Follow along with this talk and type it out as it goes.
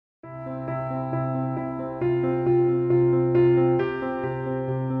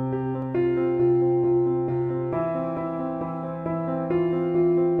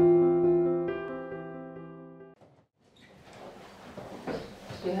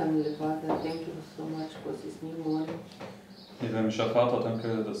Heavenly Father, thank you so much for this new morning. Lieber himmlischer Vater,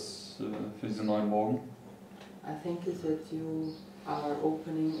 danke für diesen neuen Morgen. I thank you that you are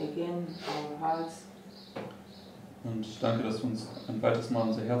opening again our hearts. Und danke, dass du uns ein weiteres Mal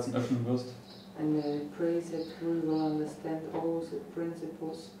unser Herzen öffnen wirst. And I pray that we will understand all the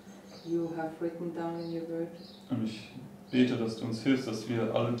principles you have written down in your word. Und ich bete, dass du uns hilfst, dass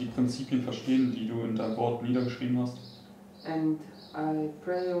wir alle die Prinzipien verstehen, die du in deinem Wort niedergeschrieben hast. And I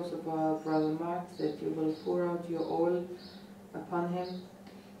pray also for our brother Mark that you will pour out your oil upon him.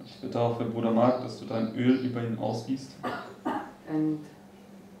 Ich bitte auch für Bruder Mark, dass du dein Öl über ihn ausgießt. And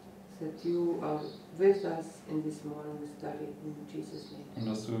that you are with us in this morning study in Jesus' name. Und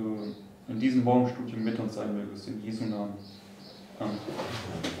dass du in diesem Morgenstudium mit uns sein mögest, in Jesu Namen. Amen.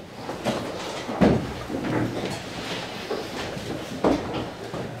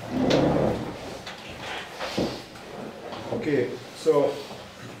 Okay, so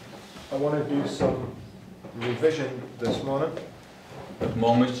I want to do some revision this morning. Heute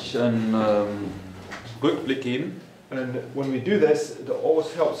Morgen möchte ich einen Rückblick geben. And when we do this, it always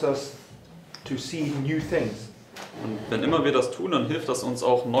helps us to see new things. Und wenn immer wir das tun, dann hilft das uns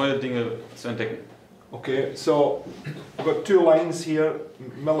auch, neue Dinge zu entdecken. Okay, so we've got two lines here,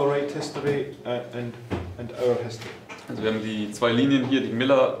 Millerite history and our history. Also wir haben die zwei Linien hier, die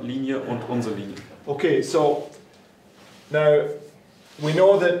Miller-Linie und unsere Linie. Okay, so now we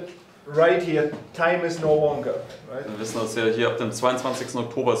know that right here time is no longer, right? Wir wissen, dass ja hier ab dem 22.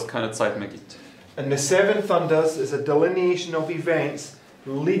 Oktober es keine Zeit mehr gibt. And the seven thunders is a delineation of events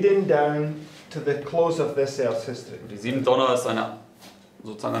leading down to the close of this earth's history. Die sieben Donner ist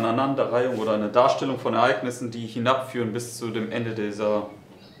sozusagen eine Aneinanderreihung oder eine Darstellung von Ereignissen, die hinabführen bis zu dem Ende dieser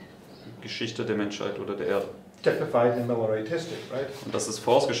Geschichte der Menschheit oder der Erde. Typified in Millerite history, right? Und das ist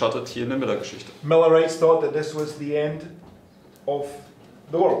vorausgeschattet hier in der Miller-Geschichte. Millerites thought that this was the end of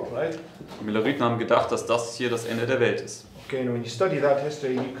the world, right? Die Milleriten haben gedacht, dass das hier das Ende der Welt ist. Okay, and when you study that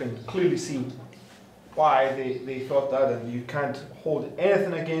history, you can clearly see why they thought that, and you can't hold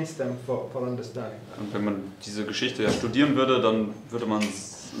anything against them for understanding that. Und wenn man diese Geschichte ja studieren würde, dann würde man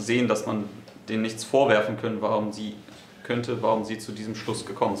sehen, dass man denen nichts vorwerfen könnte, warum sie zu diesem Schluss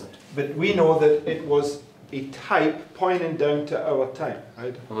gekommen sind. But we know that it was a type pointing down to our time,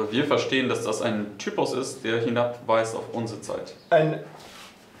 right? Aber wir verstehen, dass das ein Typus ist, der hinabweist auf unsere Zeit. And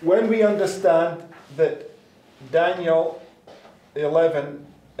when we understand that Daniel 11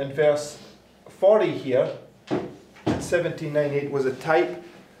 in verse 40 here, 1798 was a type,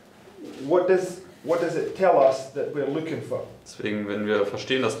 what does it tell us that we're looking for? Deswegen, wenn wir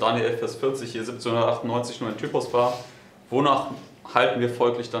verstehen, dass Daniel 11, Vers 40 hier 1798 nur ein Typus war, wonach halten wir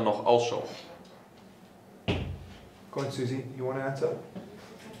folglich dann noch Ausschau? Go on, Susie, you want to answer?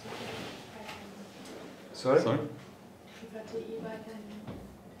 Sorry? Sorry?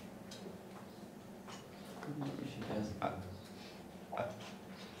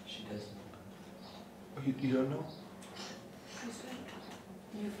 She doesn't. You don't know?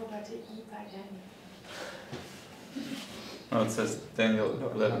 You forgot to eat by Daniel. No, it says Daniel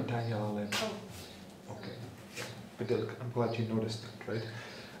No, 11. Daniel 11. Oh. Okay. But I'm glad you noticed it, right?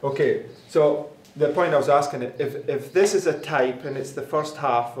 Okay, so the point I was asking, if this is a type and it's the first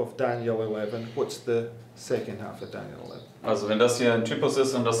half of Daniel 11, what's the second half of Daniel 11? Also wenn das hier ein Typus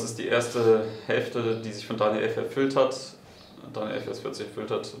ist und das ist die erste Hälfte, die sich von Daniel 11 erfüllt hat, Daniel 11, Vers 40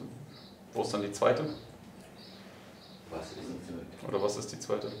 erfüllt hat, wo ist dann die zweite? Was ist es? Oder was ist die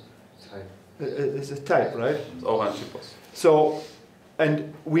zweite? It's a type, right? Ist auch ein Typus. So,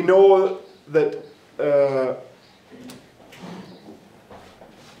 and we know that,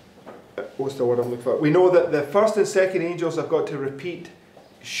 what's the word I'm looking for? We know that the first and second angels have got to repeat,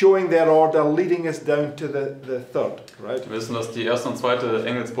 showing their order, leading us down to the third, right? Wir wissen, dass die erste und zweite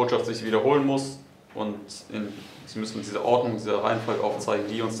Engelsbotschaft sich wiederholen muss und sie müssen diese Ordnung, diese Reihenfolge aufzeigen,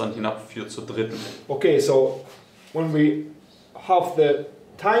 die uns dann hinabführt zur dritten. Okay, so when we have the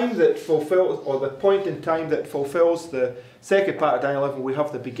time that fulfills, or the point in time that fulfills the second part of Daniel 11, we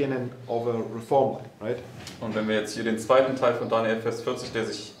have the beginning of a reform line, right? Und wenn wir jetzt hier den zweiten Teil von Daniel Vers 40, der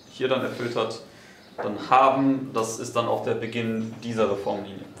sich hier dann erfüllt hat, dann haben, das ist dann auch der Beginn dieser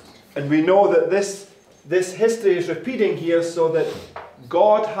Reformlinie. And we know that this history is repeating here so that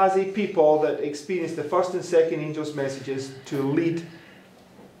God has a people that experience the first and second angels' messages to lead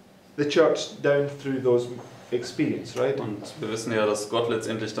the church down through those experience, right? Und wir wissen ja, dass Gott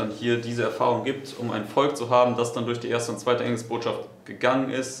letztendlich dann hier diese Erfahrung gibt, um ein Volk zu haben, das dann durch die erste und zweite Engelsbotschaft gegangen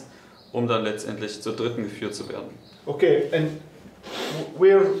ist, um dann letztendlich zur dritten geführt zu werden. Okay, and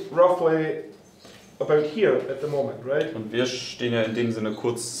we're roughly about here at the moment, right? Und wir stehen ja in dem Sinne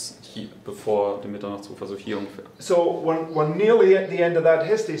kurz hier, bevor dem Mitternachtsruf, also hier ungefähr. So we're nearly at the end of that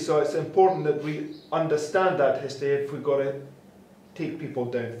history, so it's important that we understand that history if we've got to take people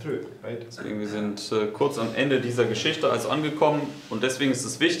down through it, right? Deswegen, wir sind kurz am Ende dieser Geschichte also angekommen und deswegen ist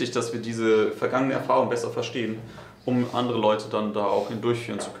es wichtig, dass wir diese vergangene Erfahrung besser verstehen, um andere Leute dann da auch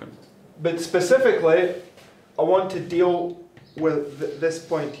hindurchführen zu können. But specifically, I want to deal with this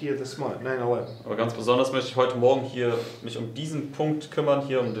point here this morning, 9/11. Aber ganz besonders möchte ich heute Morgen hier mich um diesen Punkt kümmern,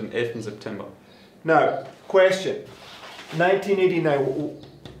 hier um den 11. September. Now, question. 1989,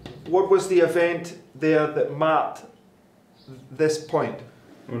 what was the event there that marked this point?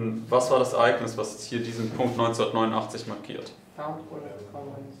 Nun, was war das Ereignis, was jetzt hier diesen Punkt 1989 markiert? Downfall of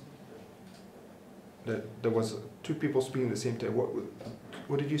communism. There was two people speaking at the same time.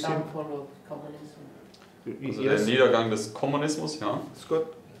 What did you say? Downfall of communism. Also der Niedergang des Kommunismus, ja. Scott?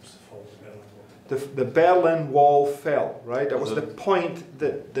 The Berlin Wall fell, right? That was Also- the point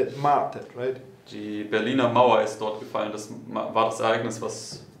that marked it, right? Die Berliner Mauer ist dort gefallen, das war das Ereignis,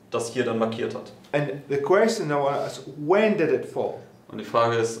 was das hier dann markiert hat. And the question now is, when did it fall? Und die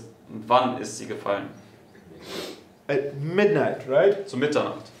Frage ist, wann ist sie gefallen? At midnight, right? Zu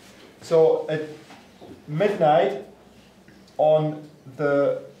Mitternacht. So at midnight on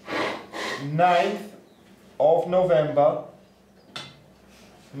the 9th of November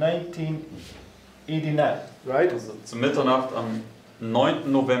 1989, right? Also zu Mitternacht am 9.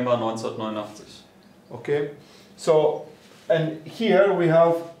 November 1989. Okay, so and here we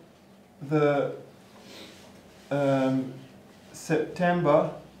have the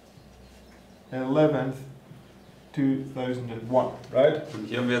September 11th, 2001, right? Und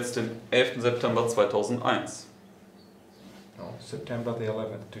hier haben wir jetzt den 11. September 2001. No, September the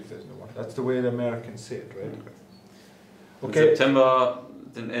 11th, 2001. That's the way the Americans say it, right? Und Okay. September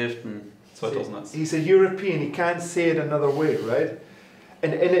den 11. 2001. He's a European, he can't say it another way, right?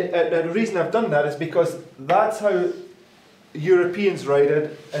 And the reason I've done that is because that's how Europeans write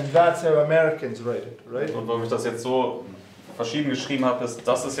it, and that's how Americans write it, right? Und warum ich das jetzt so verschieden geschrieben habe, ist,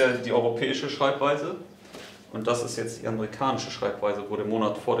 das ist ja die europäische Schreibweise und das ist jetzt die amerikanische Schreibweise, wo der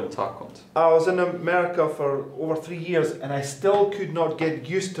Monat vor dem Tag kommt. I was in America for over 3 years, and I still could not get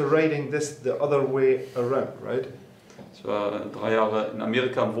used to writing this the other way around, right? Ich war 3 Jahre in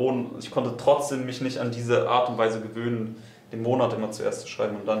Amerika am Wohnen und ich konnte trotzdem mich nicht an diese Art und Weise gewöhnen, den Monat immer zuerst zu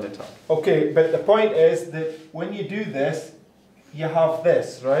schreiben und dann den Tag. Okay, but the point is that when you do this, you have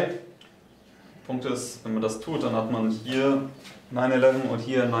this, right? Punkt ist, wenn man das tut, dann hat man hier 9/11 und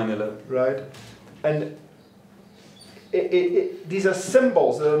hier 9/11. Right? And these are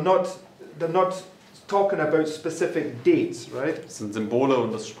symbols, they're not talking about specific dates, right? Das sind Symbole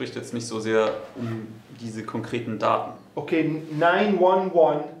und das spricht jetzt nicht so sehr um diese konkreten Daten. Okay,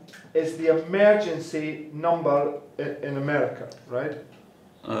 911 is the emergency number in America, right?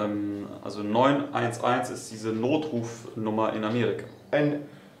 Also 911 ist diese Notrufnummer in Amerika. And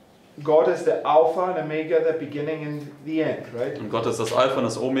God is the Alpha and Omega, the beginning and the end, right? Und Gott ist das Alpha und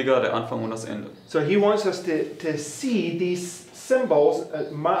das Omega, der Anfang und das Ende. So He wants us to see these symbols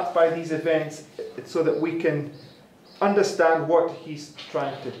marked by these events so that we can understand what He's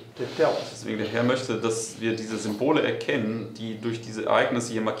trying to tell us. Deswegen der Herr möchte, dass wir diese Symbole erkennen, die durch diese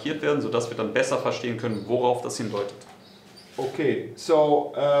Ereignisse hier markiert werden, sodass wir dann besser verstehen können, worauf das hindeutet. Okay,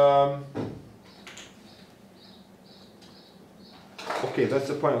 so okay, that's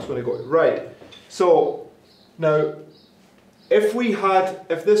the point I was going to go. Right. So now, if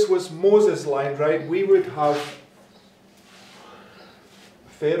this was Moses' line, right, we would have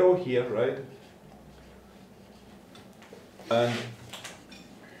Pharaoh here, right, and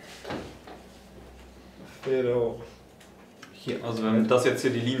Pharaoh here. Also wenn das jetzt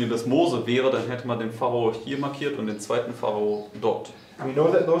hier die Linie des Mose wäre, dann hätte man den Pharao hier markiert und den zweiten Pharao dort. We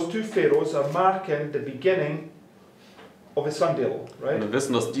know that those two pharaohs are marking the beginning of a Sunday law, Und right? wir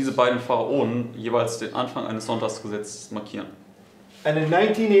wissen, dass diese beiden Pharaonen jeweils den Anfang eines Sonntagsgesetzes markieren. And in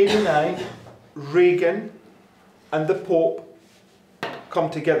 1989, Reagan and the Pope come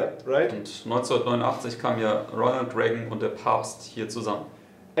together, right? Und 1989 kamen ja Ronald Reagan und der Papst hier zusammen.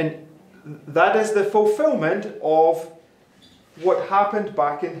 And that is the fulfillment of what happened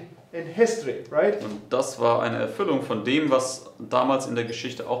back in history, right? Und das war eine Erfüllung von dem, was damals in der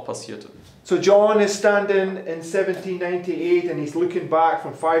Geschichte auch passierte. So John is standing in 1798 and he's looking back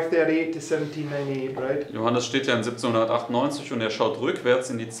from 538 to 1798, right? Johannes steht ja in 1798 und er schaut rückwärts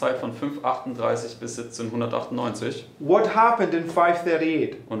in die Zeit von 538 bis 1798. What happened in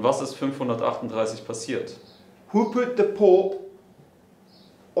 538? Und was ist 538 passiert? Who put the Pope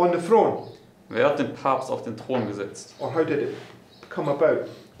on the throne? Wer hat den Papst auf den Thron gesetzt? Or how did it come about?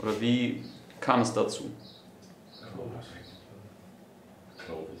 Oder wie kam es dazu?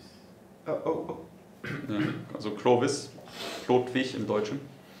 Clovis. Ja, also Clovis, Chlodwig im Deutschen.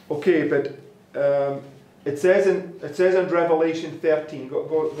 Okay, but it says in Revelation 13.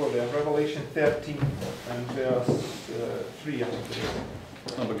 Go there. Revelation 13 and verse 3. I think it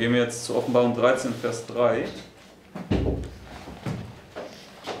is. Aber gehen wir jetzt zur Offenbarung 13, Vers 3.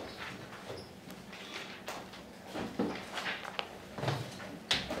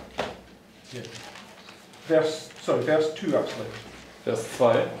 Verse 2 actually. Vers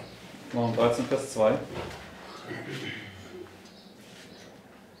 2. Offenbarung 13, Vers 2.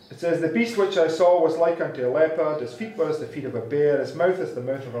 It says, "The beast which I saw was like unto a leopard, his feet were as the feet of a bear, his mouth as the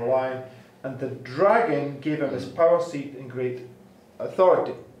mouth of a lion, and the dragon gave him his power seat and great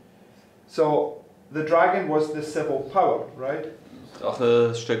authority." So the dragon was the civil power, right?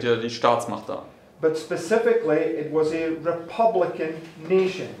 Drache stellt ja die Staatsmacht dar. But specifically, it was a republican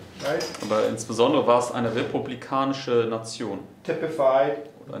nation, right? Aber insbesondere war es eine republikanische Nation Typified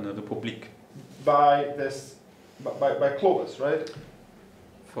oder eine Republik, by by Clovis, right?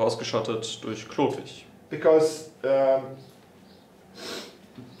 vorausgeschattet durch Chlodwig. Because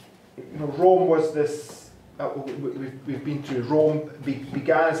Rome was this. We've been through. Rome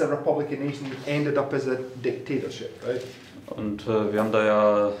began as a republican nation, ended up as a dictatorship, right? Und wir haben da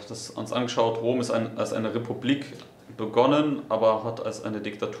ja das uns angeschaut, Rom ist als eine Republik begonnen, aber hat als eine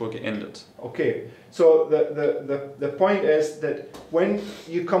Diktatur geendet. Okay, so the point is that when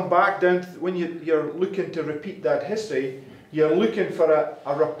you come back down, when you're looking to repeat that history, you're looking for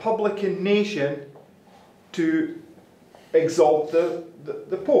a republican nation to exalt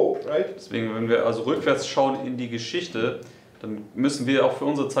the Pope, right? Deswegen, wenn wir also rückwärts schauen in die Geschichte, dann müssen wir auch für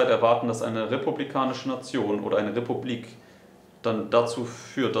unsere Zeit erwarten, dass eine republikanische Nation oder eine Republik dann dazu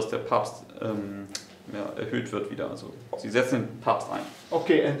führt, dass der Papst erhöht wird wieder. Also sie setzen den Papst ein.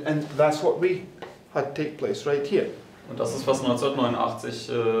 Okay, and that's what we had take place right here. Und das ist, was 1989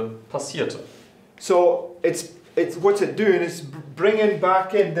 passierte. So it's what's it doing is bringing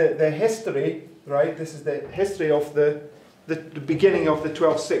back in the history, right? This is the history of the beginning of the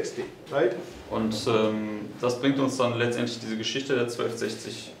 1260, right? Und das bringt uns dann letztendlich diese Geschichte der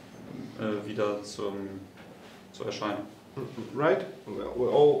 1260 wieder zu erscheinen. Right? We're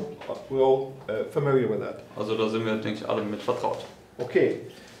all familiar with that. Also da sind wir, denke ich, alle mit vertraut. Okay,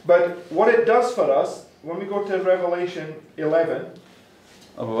 but what it does for us when we go to Revelation 11,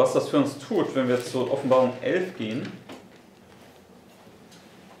 Aber was das für uns tut, wenn wir zur Offenbarung 11 gehen,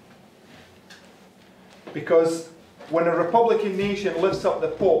 because when a republican nation lifts up the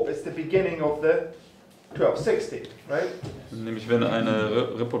Pope, it's the beginning of the 1260, right? nämlich wenn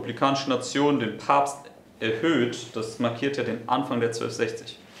eine republikanische Nation den Papst erhöht, das markiert ja den Anfang der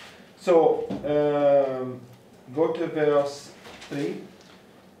 1260. So, go to verse 3.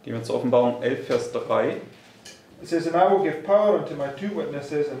 Gehen wir zur Offenbarung 11, Vers 3. It says, "And I will give power unto my 2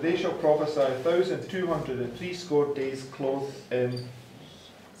 witnesses, and they shall prophesy 1,260 days clothed in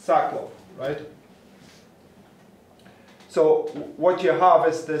sackcloth." Right? So, what you have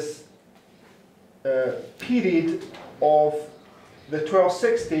is this period of the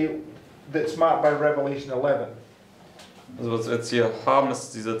 1260 that's marked by Revelation 11. Also was wir jetzt hier haben,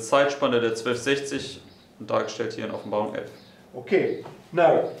 ist diese Zeitspanne der 1260 dargestellt hier in Offenbarung 11. Okay,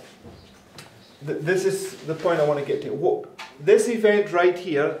 now, this is the point I want to get to. This event right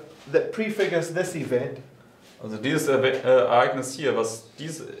here that prefigures this event Also dieses Ereignis hier, was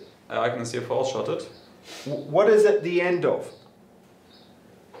dieses Ereignis hier vorausschattet, what is at the end of?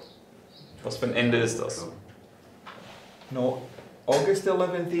 was für ein Ende ist das? No, August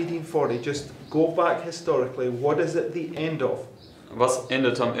 11th, 1840, just go back historically, what is at the end of? Was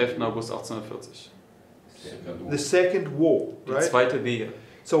endet am 11. August 1840? The second woe, Die right? zweite Wehe.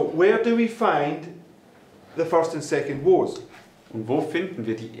 So where do we find the first and second woes? Und wo finden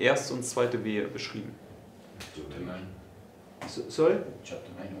wir die erste und zweite Wehe beschrieben? Sorry?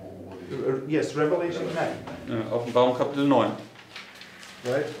 Chapter 9. What is Yes, Revelation 9, Offenbarung Kapitel 9.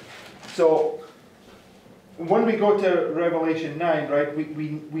 right? So when we go to Revelation 9, right,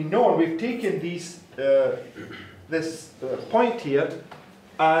 we know, and we've taken this point here,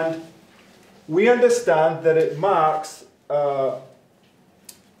 and we understand that it marks,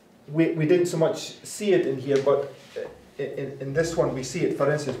 we didn't so much see it in here, but in this one we see it.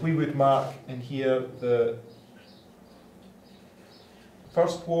 For instance, we would mark in here the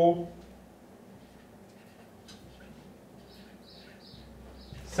first woe,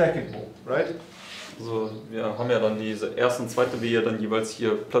 second woe, right? Also wir haben ja dann diese erste und zweite Wehe dann jeweils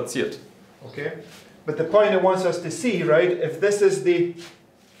hier platziert. Okay, but the point it wants us to see, right? If this is the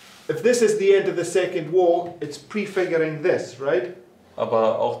end of the second woe, it's prefiguring this, right?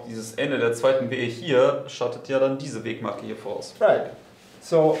 aber auch dieses Ende der zweiten Wehe hier schattet ja dann diese Wegmarke hier voraus. Right.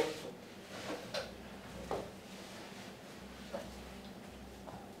 So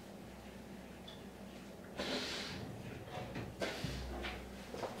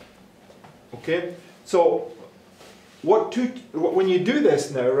okay. So when you do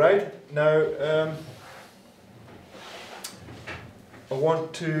this now, right? Now I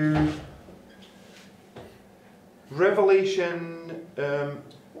want to Revelation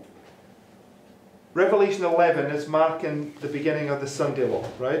 11 is marking the beginning of the Sunday law,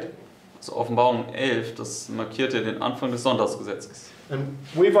 right? Also Offenbarung 11, das markiert ja den Anfang des Sonntagsgesetzes. And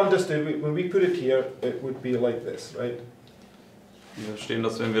we've understood, when we put it here, it would be like this, right? Wir verstehen,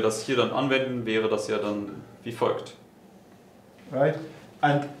 dass wenn wir das hier dann anwenden, wäre das ja dann wie folgt. Right?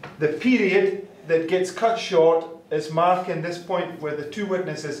 And the period that gets cut short is marking this point where the two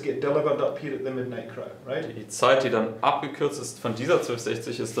witnesses get delivered up here at the midnight cry, right? Die Zeit, die dann abgekürzt ist von dieser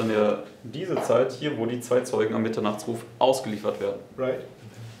 1260, ist dann ja diese Zeit hier, wo die zwei Zeugen am Mitternachtsruf ausgeliefert werden. Right?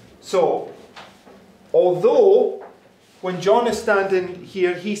 So, although when John is standing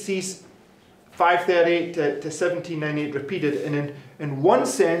here, he sees 538 to 1798 repeated, and in one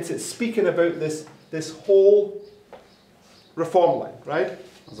sense it's speaking about this whole reform line, right?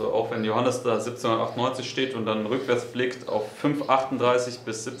 Also auch wenn Johannes da 1798 steht und dann rückwärts blickt auf 538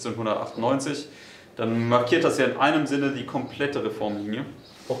 bis 1798, dann markiert das ja in einem Sinne die komplette Reformlinie.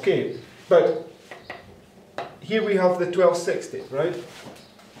 Okay, but here we have the 1260, right?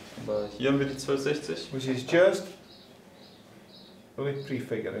 Aber hier haben wir die 1260. Which is just really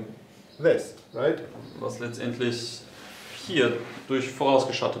prefiguring this, right? Was letztendlich hier durch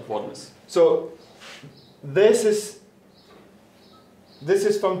vorausgeschattet worden ist. So this is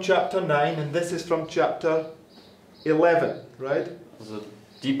from chapter 9 and this is from chapter 11, right? Also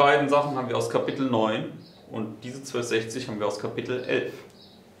die beiden Sachen haben wir aus Kapitel 9 und diese 1260 haben wir aus Kapitel 11.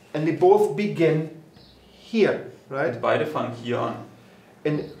 And they both begin here, right? Und beide fangen hier an.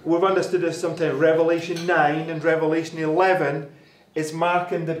 And we've understood this sometimes. Revelation 9 and Revelation 11 is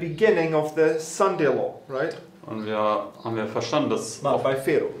marking the beginning of the Sunday law, right? Und wir haben ja verstanden, dass Marked by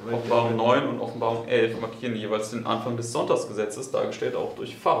Pharaoh. Offenbarung 9 und Offenbarung 11 markieren jeweils den Anfang des Sonntagsgesetzes, dargestellt auch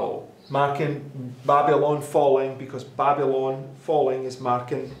durch Pharao. Marking Babylon falling, because Babylon falling is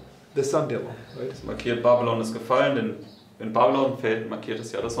marking the Sunday law, right? Es markiert, Babylon ist gefallen, denn wenn Babylon fällt, markiert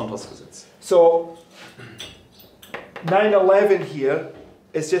es ja das Sonntagsgesetz. So 9/11 here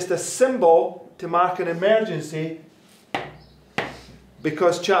is just a symbol to mark an emergency,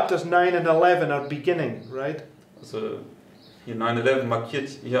 because chapters 9 and 11 are beginning, right? Also hier 9/11 markiert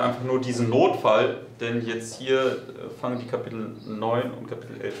hier einfach nur diesen Notfall, denn jetzt hier fangen die Kapitel 9 und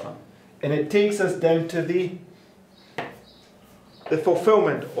Kapitel 11 an. And it takes us down to the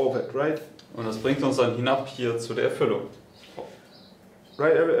fulfillment of it, right? Und das bringt uns dann hinab hier zu der Erfüllung.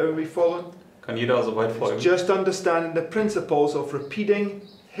 Right? Are we following? Kann jeder so weit folgen? It's just understanding the principles of repeating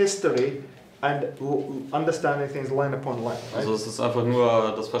history and understanding things line upon line, right? Also es ist einfach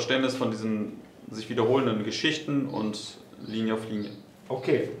nur das Verständnis von diesen sich wiederholenden Geschichten und Linie auf Linie.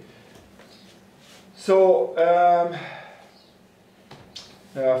 Okay. So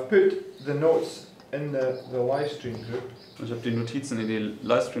I've put the notes in the live stream group. Ich habe die Notizen in die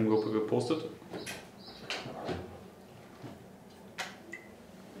Livestream-Gruppe gepostet.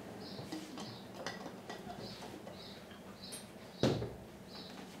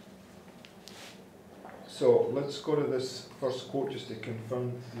 So let's go to this first quote just to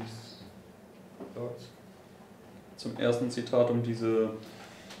confirm these thoughts. Zum ersten Zitat, um diese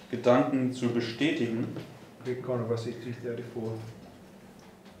Gedanken zu bestätigen. Great Controversy 334.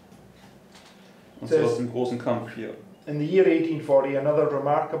 Und zwar aus dem großen Kampf hier. In the year 1840, another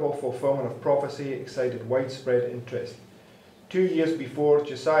remarkable fulfillment of prophecy excited widespread interest. 2 years before,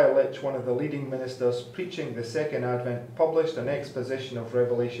 Josiah Litch, one of the leading ministers preaching the Second Advent, published an exposition of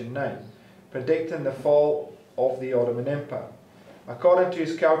Revelation 9, predicting the fall of the Ottoman Empire. According to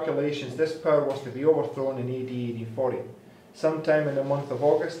his calculations, this power was to be overthrown in AD 1840, sometime in the month of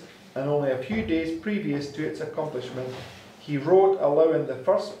August, and only a few days previous to its accomplishment, he wrote allowing the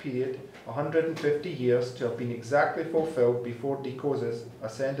first period, 150 years, to have been exactly fulfilled before Decosis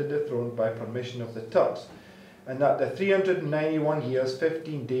ascended the throne by permission of the Turks, and that the 391 years,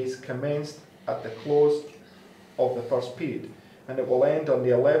 15 days commenced at the close of the first period, and it will end on the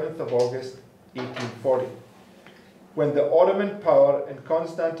 11th of August 1840, when the Ottoman power in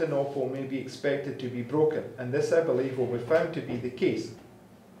Constantinople may be expected to be broken, and this I believe will be found to be the case.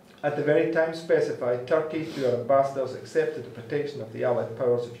 At the very time specified, Turkey, through her ambassadors, accepted the protection of the Allied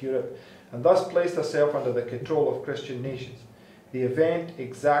powers of Europe, and thus placed herself under the control of Christian nations. The event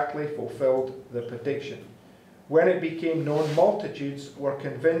exactly fulfilled the prediction. When it became known, multitudes were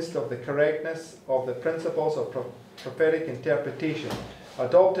convinced of the correctness of the principles of prophetic interpretation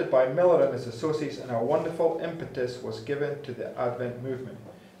adopted by Miller and his associates, and a wonderful impetus was given to the Advent movement.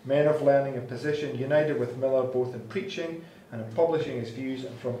 Men of learning and position united with Miller both in preaching and in publishing his views,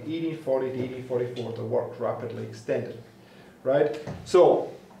 and from 1840 to 1844 the work rapidly extended. Right? So,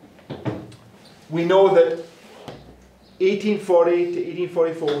 we know that 1840 to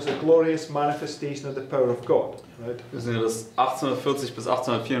 1844 was a glorious manifestation of the power of God. Right? Wir sehen ja, dass 1840 bis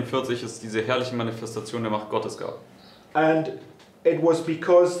 1844 es diese herrliche Manifestation der Macht Gottes gab. And it was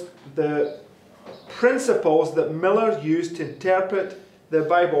because the principles that Miller used to interpret the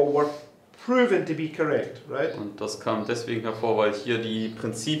Bible were proven to be correct, right? Und das kam deswegen hervor, weil hier die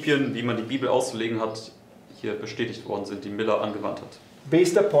Prinzipien, wie man die Bibel auszulegen hat, hier bestätigt worden sind, die Miller angewandt hat.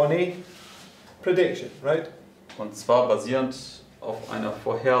 Based upon a prediction, right? Und zwar basierend auf einer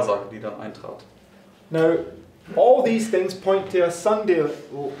Vorhersage, die dann eintrat. Now, all these things point to a Sunday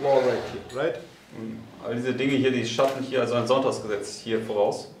law right here, right? Und all diese Dinge hier, die schaffen hier also ein Sonntagsgesetz hier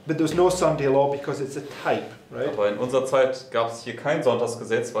voraus. But there's no Sunday law because it's a type, right? Aber in unserer Zeit gab es hier kein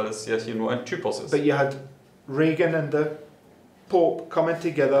Sonntagsgesetz, weil es ja hier nur ein Typus ist. But you had Reagan and the Pope coming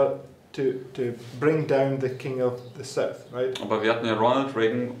together to bring down the King of the South, right? Aber wir hatten ja Ronald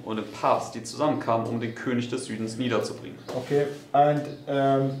Reagan und den Papst, die zusammenkamen, um den König des Südens niederzubringen. Okay, and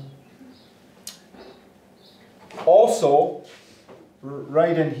also,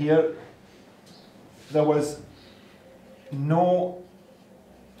 right in here, there was no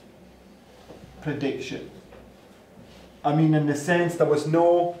prediction. I mean, in the sense, there was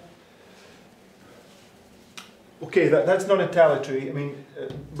no. Okay, that's not entirely true. I mean,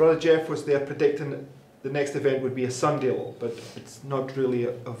 Brother Jeff was there predicting that the next event would be a Sunday law, but it's not really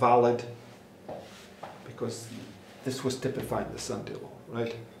a valid, because this was typifying the Sunday law,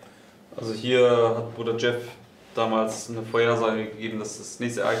 right? Also hier hat Bruder Jeff damals eine Vorhersage gegeben, dass das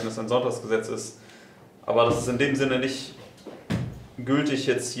nächste Ereignis ein Sonntagsgesetz ist. Aber das ist in dem Sinne nicht gültig,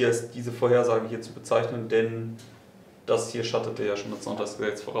 jetzt hier diese Vorhersage hier zu bezeichnen, denn das hier schattete ja schon das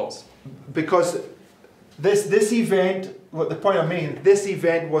Sonntagsgesetz voraus. Because this event, what the point I'm making, this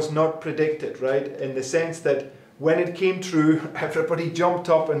event was not predicted, right? In the sense that when it came true, everybody jumped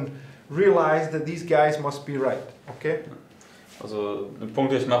up and realized that these guys must be right, okay? Also den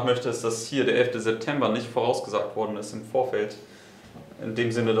Punkt, den ich machen möchte, ist, dass hier der 11. September nicht vorausgesagt worden ist im Vorfeld. In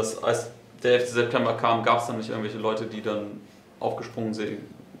dem Sinne, dass als der 11. September kam, gab es dann nicht irgendwelche Leute, die dann aufgesprungen sind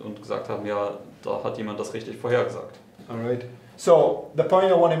und gesagt haben, ja, da hat jemand das richtig vorhergesagt. Alright. So, the point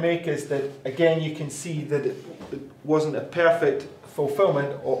I want to make is that, again, you can see that it wasn't a perfect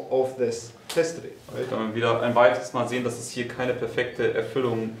fulfillment of this history. Right? Kann man wieder ein weiteres Mal sehen, dass es hier keine perfekte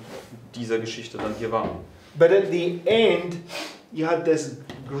Erfüllung dieser Geschichte dann hier war. But at the end, you had this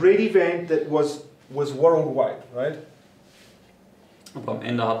great event that was worldwide, right? Aber am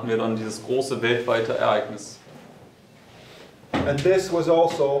Ende hatten wir dann dieses große weltweite Ereignis. And this was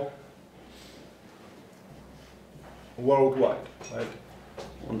also worldwide, right?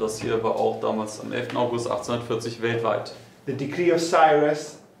 Und das hier war auch damals am 11. August 1840 weltweit. The decree of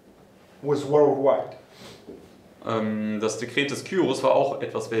Cyrus was worldwide. Das Dekret des Kyros war auch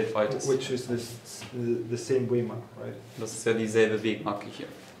etwas Weltweites. Which is the same waymark, right? Das ist ja dieselbe Wegmarke hier.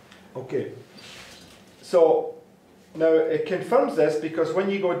 Okay. So, now it confirms this because when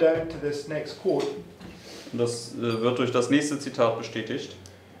you go down to this next quote, Und das wird durch das nächste Zitat bestätigt.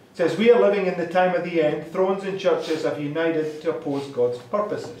 it says, "We are living in the time of the end. Thrones and churches have united to oppose God's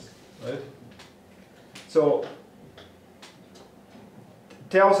purposes." Right? So,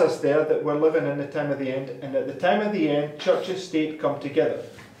 tells us there that we're living in the time of the end, and at the time of the end, church and state come together.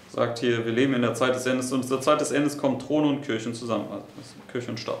 Sagt hier, wir leben in der Zeit des Endes und zur Zeit des Endes kommen Throne und Kirchen zusammen, also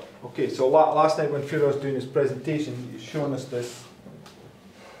Kirche und Staat. Okay, so last night when Führer was doing his presentation, he's showing us this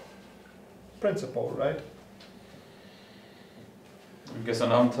principle, right? Und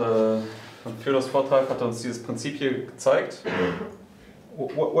gestern Abend von Führers Vortrag hat er uns dieses Prinzip hier gezeigt.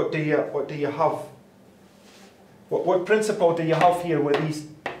 What do you have? What principle do you have here with these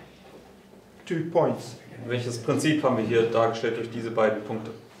 2 points? Welches Prinzip haben wir hier dargestellt durch diese beiden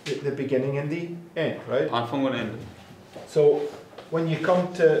Punkte? The beginning and the end, right? Anfang und Ende. So when you come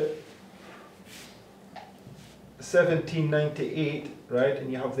to 1798, right, and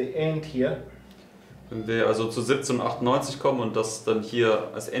you have the end here, Wenn wir also zu 1798 kommen und das dann hier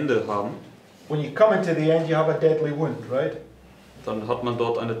als Ende haben, when you come into the end, you have a deadly wound, right? dann hat man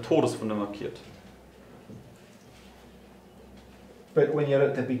dort eine Todeswunde markiert. But when you're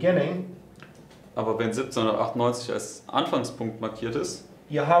at the beginning, Aber wenn 1798 als Anfangspunkt markiert ist,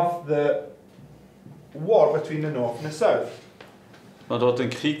 you have the war between the north and the south. man dort den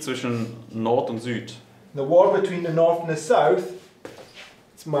Krieg zwischen Nord und Süd. The war between the north and the south,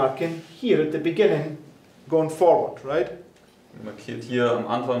 it's marking here at the beginning, going forward, right? Markiert hier am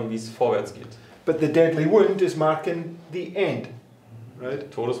Anfang, wie es vorwärts geht. But the deadly wound is marking the end, right? Die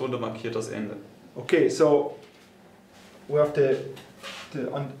Todeswunde markiert das Ende. Okay, so we have to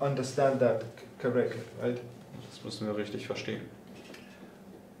understand that correctly, right? Das müssen wir richtig verstehen.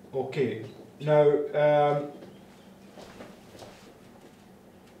 Okay, now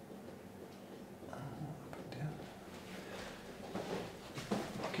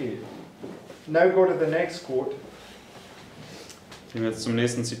okay, now go to the next quote. Gehen wir jetzt zum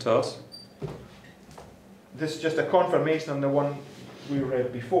nächsten Zitat. This is just a confirmation on the one we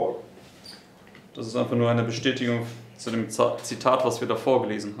read before. Das ist einfach nur eine Bestätigung zu dem Zitat, was wir davor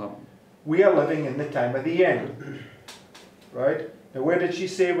gelesen haben. We are living in the time of the end, right? Now, where did she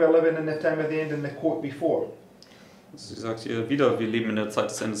say we're living in the time of the end in the quote before? Sie sagt hier wieder, wir leben in der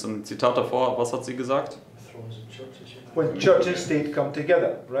Zeit des Endes. Und im Zitat davor, was hat sie gesagt? When church and state come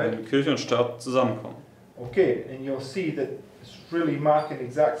together, right? Wenn Kirche und Staat zusammenkommen. Okay, and you'll see that it's really marking the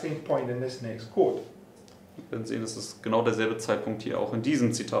exact same point in this next quote. Wir werden sehen, das ist genau derselbe Zeitpunkt hier auch in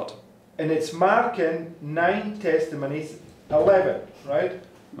diesem Zitat. And it's marking 9 Testimonies 11, right?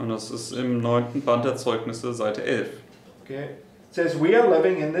 Und das ist im 9. Band der Zeugnisse, Seite 11. Okay. It says, we are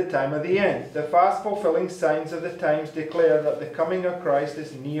living in the time of the end. The fast fulfilling signs of the times declare that the coming of Christ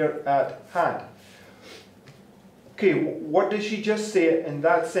is near at hand. Okay, what did she just say in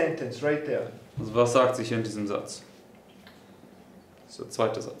that sentence right there? Also was sagt sich hier in diesem Satz? Das ist der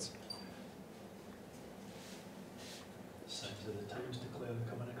zweite Satz.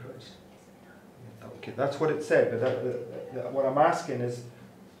 Okay, that's what it said, but what I'm asking is,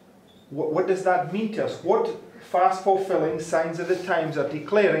 what does that mean to us? What fast fulfilling signs of the times are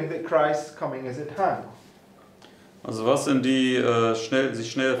declaring that Christ's coming is at hand? Also was sind die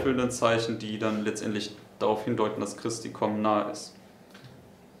sich schnell erfüllenden Zeichen, die dann letztendlich darauf hindeuten, dass Christi Kommen nahe ist?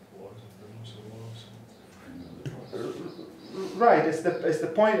 Right, it's the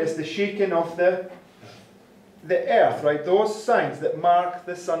point, it's the shaking of the earth, right? Those signs that mark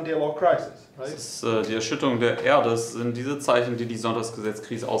the Sunday law crisis, right? Das ist die Erschütterung der Erde, das sind diese Zeichen, die die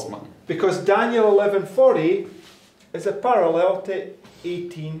Sonntagsgesetzkrise ausmachen. Because Daniel 11:40 is a parallel to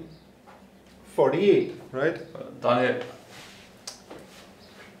 1848, right? Daniel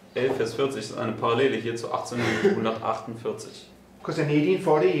 11, Vers 40 ist eine Parallele hier zu 1848. Because in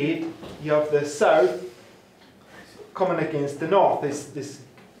 1848 you have the south coming against the north, this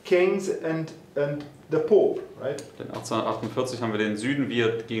kings and the Pope, right? Denn 1848 haben wir den Süden, wie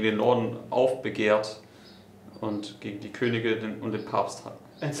er gegen den Norden aufbegehrt und gegen die Könige und den Papst hat.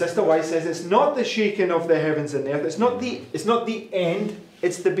 And Sister White says it's not the shaking of the heavens and earth, it's not the end,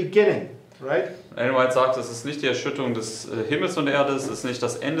 it's the beginning, right? Ellen White sagt, es ist nicht die Erschütterung des Himmels und der Erde, es ist nicht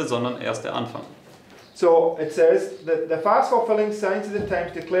das Ende, sondern erst der Anfang. So it says that the fast fulfilling signs of the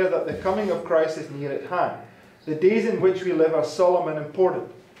times declare that the coming of Christ is near at hand. The days in which we live are solemn and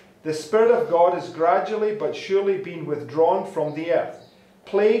important. The Spirit of God is gradually but surely being withdrawn from the earth.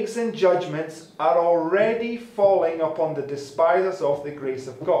 Plagues and judgments are already falling upon the despisers of the grace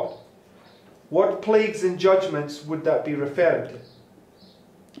of God. What plagues and judgments would that be referring to?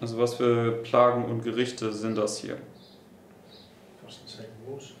 Also was für Plagen und Gerichte sind das hier?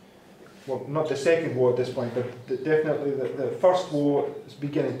 Well, not the second woe at this point, but definitely the first woe is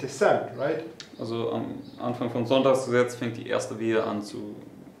beginning to sound, right? Also am Anfang vom Sonntagsgesetz fängt die erste Wehe an zu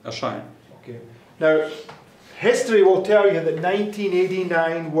erscheinen. Okay. Now, history will tell you that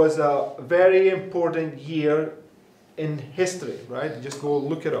 1989 was a very important year in history, right? Just go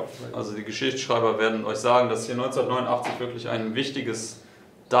look it up. Right? Also die Geschichtsschreiber werden euch sagen, dass hier 1989 wirklich ein wichtiges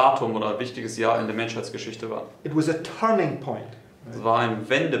Datum oder ein wichtiges Jahr in der Menschheitsgeschichte war. It was a turning point. Es war ein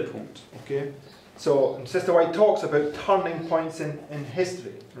Wendepunkt. Okay. So Sister White talks about turning points in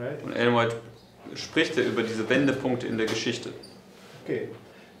history, right? Und Ellen White spricht ja über diese Wendepunkte in der Geschichte. Okay.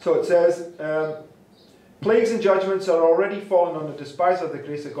 So it says, plagues and judgments are already fallen on the despisers of the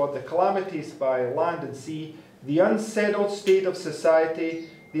grace of God, the calamities by land and sea, the unsettled state of society,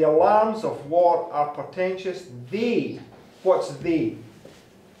 the alarms of war are portentous. They, what's they?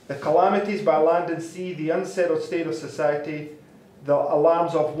 The calamities by land and sea, the unsettled state of society, the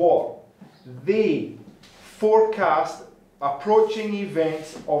alarms of war. They forecast approaching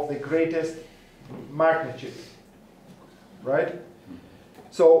events of the greatest magnitude. Right?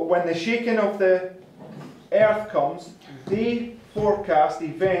 So when the shaking of the earth comes, they forecast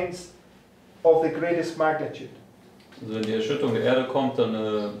events of the greatest magnitude. Also wenn die Erschütterung der Erde kommt,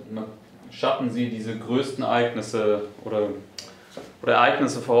 dann schatten sie diese größten Ereignisse oder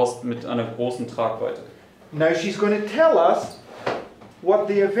Ereignisse voraus mit einer großen Tragweite. Now she's going to tell us what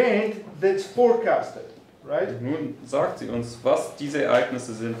the event that's forecasted. right? Nun sagt sie uns, was diese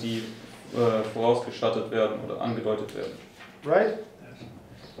Ereignisse sind, die vorausgeschattet werden oder angedeutet werden. Right?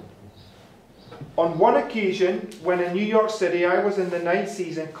 On one occasion, when in New York City I was in the night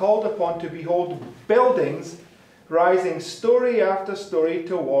season called upon to behold buildings rising story after story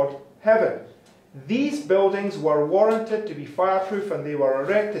toward heaven. These buildings were warranted to be fireproof and they were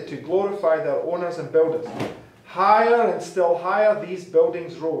erected to glorify their owners and builders. Higher and still higher these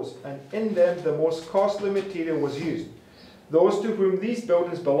buildings rose, and in them the most costly material was used. Those to whom these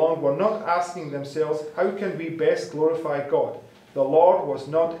buildings belonged were not asking themselves, how can we best glorify God? The Lord was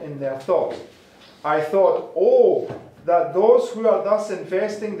not in their thoughts. I thought, oh, that those who are thus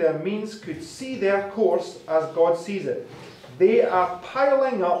investing their means could see their course as God sees it. They are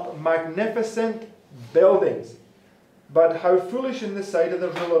piling up magnificent buildings. But how foolish in the sight of the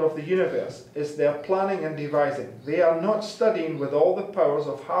ruler of the universe is their planning and devising. They are not studying with all the powers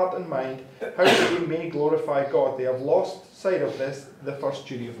of heart and mind how they may glorify God. They have lost sight of this, the first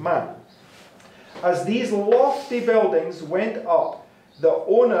duty of man. As these lofty buildings went up, the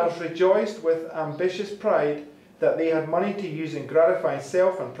owners rejoiced with ambitious pride that they had money to use in gratifying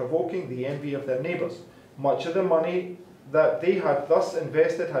self and provoking the envy of their neighbours. Much of the money that they had thus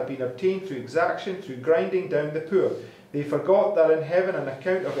invested had been obtained through exaction, through grinding down the poor. They forgot that in heaven an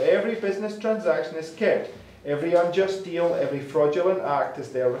account of every business transaction is kept. Every unjust deal, every fraudulent act is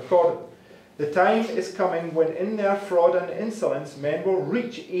there recorded. The time is coming when in their fraud and insolence men will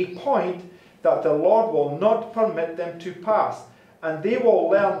reach a point that the Lord will not permit them to pass. And they will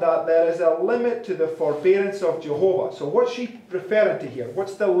learn that there is a limit to the forbearance of Jehovah. So what's she referring to here?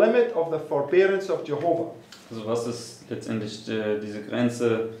 What's the limit of the forbearance of Jehovah? Also was ist letztendlich diese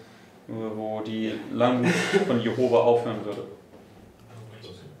Grenze, wo die Langmut von Jehova aufhören würde?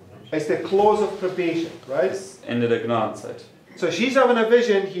 It's the close of probation, right? Das Ende der Gnadenzeit. So she's having a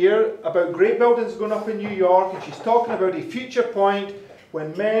vision here about great buildings going up in New York, and she's talking about a future point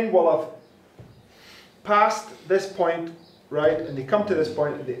when men will have passed this point, right? And they come to this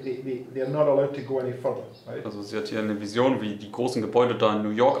point, and they're not allowed to go any further, right? Also sie hat hier eine Vision, wie die großen Gebäude da in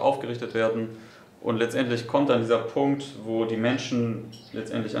New York aufgerichtet werden. Und letztendlich kommt dann dieser Punkt, wo die Menschen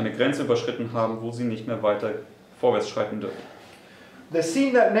letztendlich eine Grenze überschritten haben, wo sie nicht mehr weiter vorwärts schreiten dürfen. The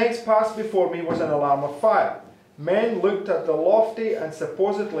scene that next passed before me was an alarm of fire. Men looked at the lofty and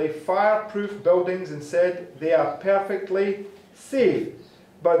supposedly fireproof buildings and said, they are perfectly safe.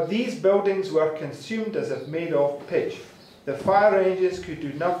 But these buildings were consumed as if made of pitch. The fire engines could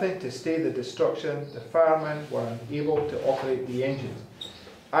do nothing to stay the destruction. The firemen were unable to operate the engines.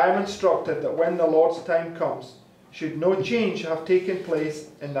 I am instructed that when the Lord's time comes, should no change have taken place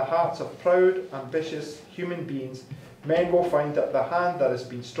in the hearts of proud, ambitious human beings, men will find that the hand that has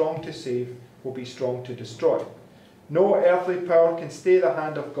been strong to save will be strong to destroy. No earthly power can stay the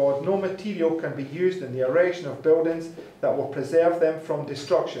hand of God. No material can be used in the erection of buildings that will preserve them from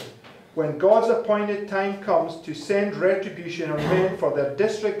destruction. When God's appointed time comes to send retribution on men for their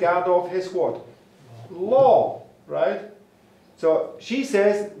disregard of His what? Law, right? So she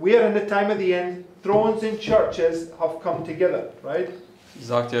says, we are in the time of the end, thrones and churches have come together, right? Sie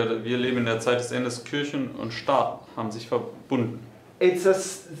sagt ja, wir leben in der Zeit des Endes, Kirchen und Staat haben sich verbunden. It's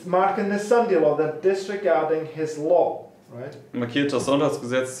marking the Sunday law, they're disregarding His law, right? Markiert das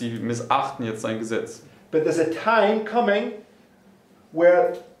Sonntagsgesetz, sie missachten jetzt sein Gesetz. But there's a time coming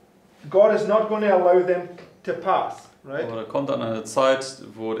where God is not going to allow them to pass, right? Aber da kommt dann eine Zeit,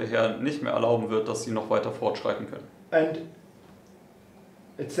 wo der Herr nicht mehr erlauben wird, dass sie noch weiter fortschreiten können. And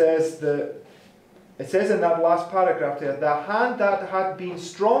it says in that last paragraph there, the hand that had been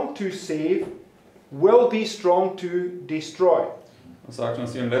strong to save will be strong to destroy. Das sagt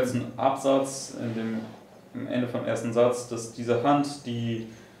uns hier im letzten Absatz, am Ende vom ersten Satz, dass diese Hand, die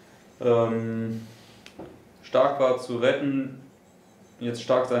stark war zu retten, jetzt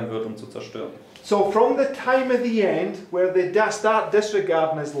stark sein wird, um zu zerstören. So from the time of the end, where they start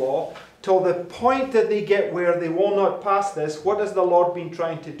disregarding His law, till the point that they get where they will not pass this, what has the Lord been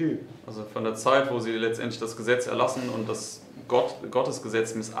trying to do? Also von der Zeit, wo sie letztendlich das Gesetz erlassen und das Gottes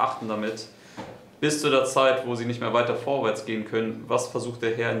Gesetz missachten damit, bis zu der Zeit, wo sie nicht mehr weiter vorwärts gehen können, was versucht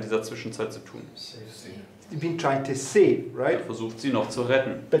der Herr in dieser Zwischenzeit zu tun? He's been trying to save, right? Er versucht sie noch zu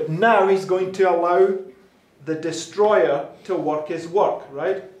retten. But now He's going to allow the destroyer to work his work,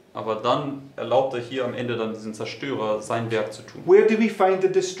 right? Aber dann erlaubt er hier am Ende dann diesen Zerstörer sein Werk zu tun. Where do we find the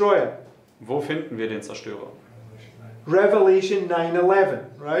destroyer? Wo finden wir den Zerstörer? Revelation 9:11,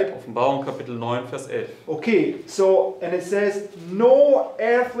 right? Offenbarung Kapitel 9, Vers 11. Okay, so, and it says, no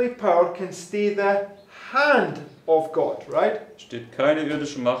earthly power can stay the hand of God, right? Steht, keine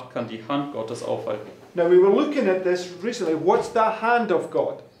irdische Macht kann die Hand Gottes aufhalten. Now we were looking at this recently. What's the hand of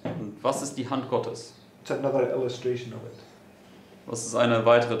God? Und was ist die Hand Gottes? It's another illustration of it. Was ist eine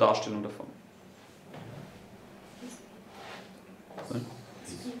weitere Darstellung davon?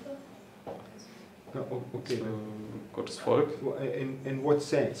 No, okay. Gottes Volk. In what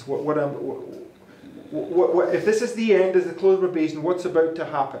sense? If this is the end, is the close of probation, what's about to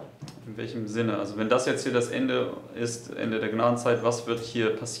happen? In welchem Sinne? Also wenn das jetzt hier das Ende ist, Ende der Gnadenzeit, was wird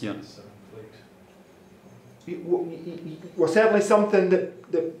hier passieren? Well, certainly something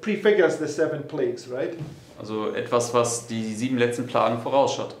that prefigures the 7 plagues, right? Also etwas, was die 7 letzten Plagen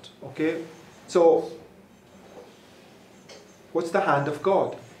vorausschattet. Okay, so what's the hand of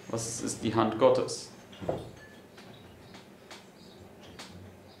God? Was ist die Hand Gottes?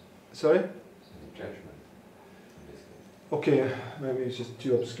 Sorry? Judgment. Okay, maybe it's just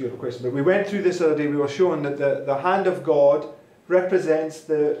too obscure a question, but we went through this other day. We were showing that the hand of God represents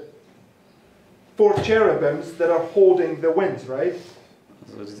the 4 cherubims that are holding the winds, right?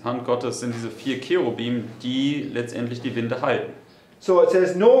 Also die Hand Gottes sind diese 4 Cherubim, die letztendlich die Winde halten. So it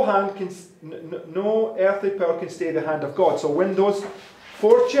says no earthly power can stay the hand of God. So when those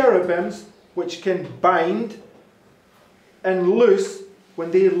 4 cherubims, which can bind and loose,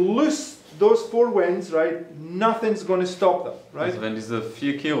 when they loose those 4 winds, right, nothing's going to stop them, right? Also wenn diese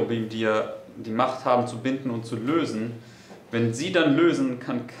 4 Cherubim, die ja die Macht haben zu binden und zu lösen, wenn sie dann lösen,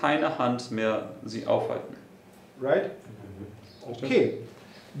 kann keine Hand mehr sie aufhalten. Right? Okay.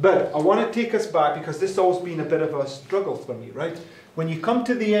 But I want to take us back because this has always been a bit of a struggle for me, right? When you come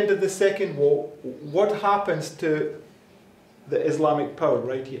to the end of the second war, what happens to the Islamic power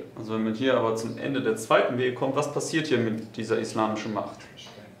right here? Also wenn man hier aber zum Ende der zweiten Wehe kommt, was passiert hier mit dieser islamischen Macht?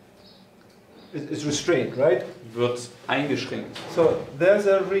 It's restrained, right? Wird eingeschränkt. So there's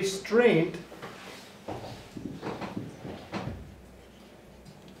a restraint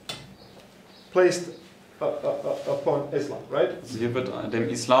placed upon Islam, right? Also hier wird dem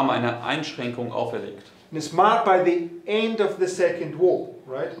Islam eine Einschränkung auferlegt. And it's marked by the end of the second war,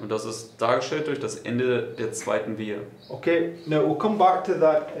 right? Und das ist dargestellt durch das Ende der zweiten Wehe. Okay, now we'll come back to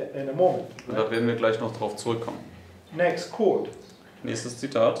that in a moment. Und da werden wir gleich noch drauf zurückkommen. Next quote. Nächstes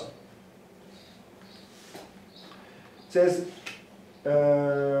Zitat. It says,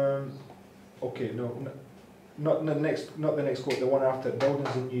 okay, not the next quote, the one after,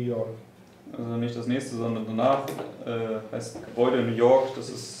 buildings in New York. Also nicht das nächste, sondern danach heißt Gebäude in New York. Das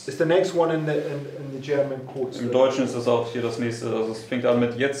ist It's the next one in the German quotes. im Deutschen ist das auch hier das nächste. Also es fängt an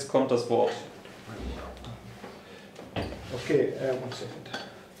mit jetzt kommt das Wort. Okay, 1 second.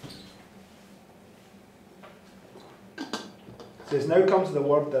 It says, now comes the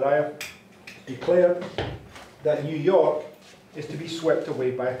word that I have declared that New York is to be swept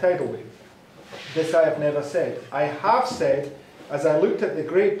away by a tidal wave. This I have never said. I have said, as I looked at the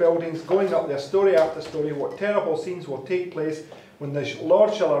great buildings going up there story after story, what terrible scenes will take place when the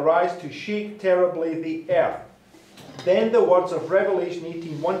Lord shall arise to shake terribly the earth. Then the words of Revelation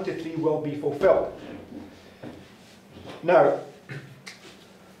 18, 1-3 will be fulfilled. Now,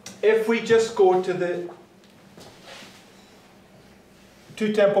 if we just go to the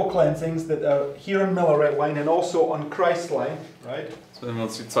 2 temple cleansings that are here on Millerite line and also on Christ line, right? Also wenn wir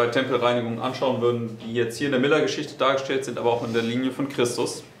uns die 2 Tempelreinigungen anschauen würden, die jetzt hier in der Miller-Geschichte dargestellt sind, aber auch in der Linie von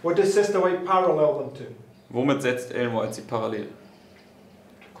Christus. What does Sister White parallel them to? Womit setzt Ellen White sie parallel?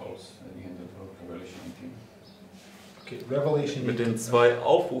 Close at the end of Revelation 18. Okay, Revelation Mit 18. den 2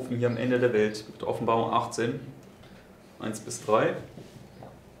 Aufrufen hier am Ende der Welt, mit Offenbarung 18, 1-3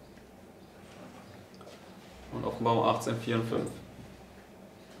 und Offenbarung 18, 4 und 5.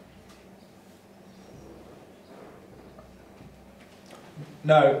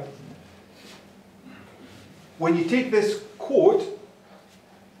 Now, when you take this quote,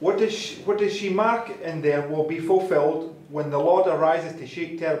 what does she mark in there will be fulfilled when the Lord arises to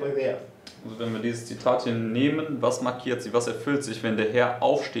shake terribly the earth? Also wenn wir dieses Zitat hier nehmen, was markiert sie, was erfüllt sich, wenn der Herr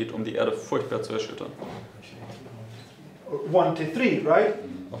aufsteht, um die Erde furchtbar zu erschüttern? 1-3, right?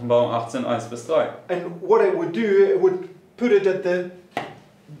 Offenbarung 18, 1-3. And what it would do, it would put it at the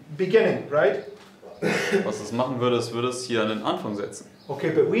beginning, right? Was es machen würde, es würde es hier an den Anfang setzen.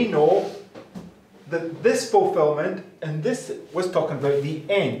 Okay, but we know that this fulfillment, and this was talking about the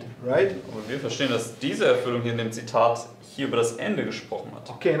end, right? Aber wir verstehen, dass diese Erfüllung hier in dem Zitat hier über das Ende gesprochen hat.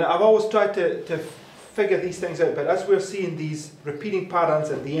 Okay, and I've always tried to figure these things out, but as we're seeing these repeating patterns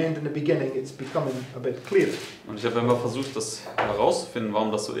at the end and the beginning, it's becoming a bit clearer. Und ich habe immer versucht, das herauszufinden,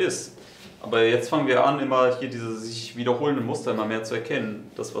 warum das so ist. Aber jetzt fangen wir an, immer hier diese sich wiederholenden Muster immer mehr zu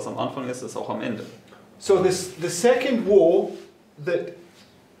erkennen. Das, was am Anfang ist, ist auch am Ende. So the second woe that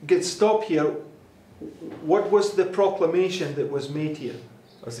gets stopped here, what was the proclamation that was made here?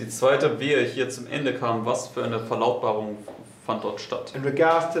 Als die zweite Wehe hier zum Ende kam, was für eine Verlautbarung fand dort statt? In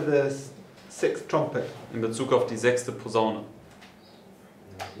regards to the sixth trumpet. in Bezug auf die 6. Posaune.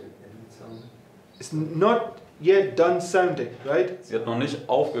 It's not yet done sounding, right? Sie hat noch nicht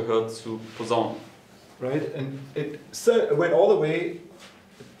aufgehört zu posaunen. Right, and it went all the way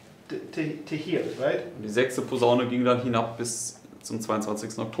to here, right? Und die 6. Posaune ging dann hinab bis zum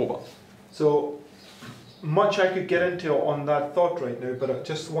 22. Oktober. So much I could get into on that thought right now, but I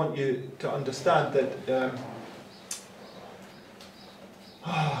just want you to understand that.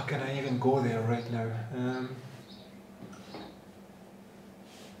 Can I even go there right now?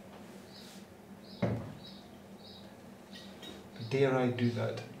 Dare I do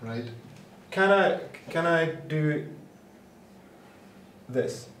that? Right? Can I do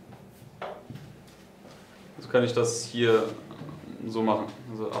this? Also kann ich das hier so machen.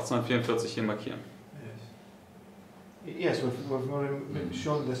 Also 1844 hier markieren. Yes, we've already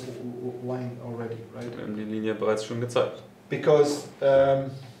shown this line already, right? Wir haben die Linie bereits schon gezeigt. Because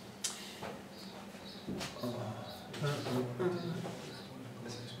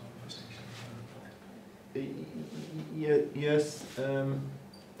yes,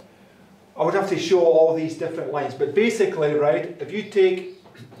 I would have to show all these different lines, but basically, right, if you take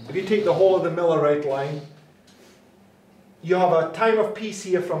the whole of the Millerite line, you have a time of peace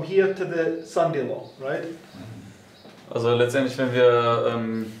here from here to the Sunday law, right? Also letztendlich, wenn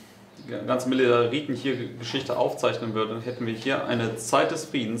wir die ganze Milleriten hier Geschichte aufzeichnen würden, hätten wir hier eine Zeit des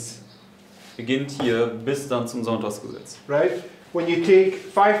Friedens, beginnt hier bis dann zum Sonntagsgesetz. Right? When you take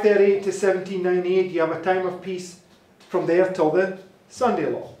 538 to 1798, you have a time of peace from there till the Sunday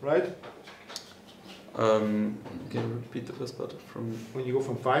law, right? Can you repeat the first part? When you go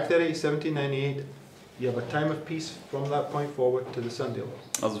from 538 to 1798, you have a time of peace from that point forward to the Sunday law.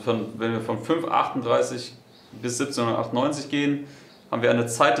 Also wenn wir von 538 bis 1798 gehen, haben wir eine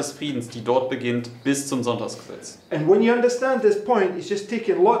Zeit des Friedens, die dort beginnt bis zum Sonntagsgesetz. And when you understand this point, it's just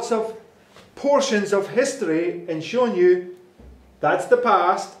taking lots of portions of history and showing you that's the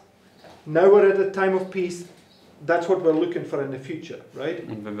past, now we're at a time of peace, that's what we're looking for in the future, right?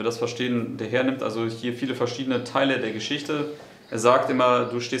 Und wenn wir das verstehen, der Herr nimmt also hier viele verschiedene Teile der Geschichte. Er sagt immer,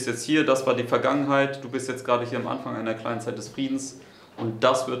 du stehst jetzt hier, das war die Vergangenheit, du bist jetzt gerade hier am Anfang einer kleinen Zeit des Friedens und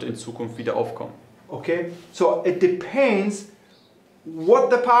das wird in Zukunft wieder aufkommen. Okay, so it depends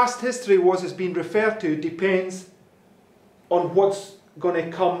what the past history was has been referred to depends on what's going to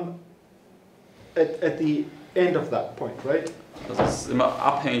come at the end of that point, right? Das ist immer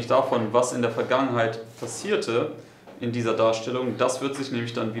abhängig davon, was in der Vergangenheit passierte in dieser Darstellung. Das wird sich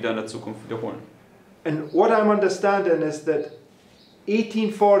nämlich dann wieder in der Zukunft wiederholen. And what I'm understanding is that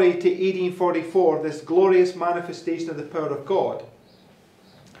 1840 to 1844, this glorious manifestation of the power of God,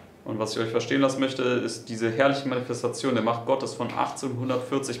 Und was ich euch verstehen lassen möchte, ist diese herrliche Manifestation der Macht Gottes von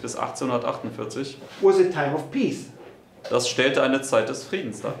 1840 bis 1848. was a time of peace, Das stellte eine Zeit des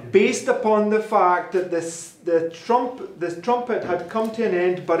Friedens dar. based upon the fact that the trumpet had come to an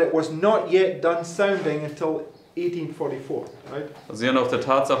end, but it was not yet done sounding until 1844, right? Basierend auf der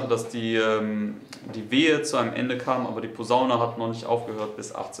Tatsache, dass die Wehe zu einem Ende kam, aber die Posaune hat noch nicht aufgehört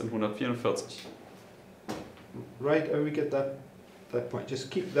bis 1844. Right? We get that point. Just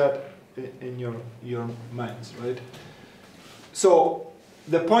keep that in your minds, right? So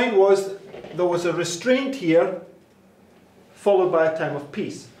the point was there was a restraint here, followed by a time of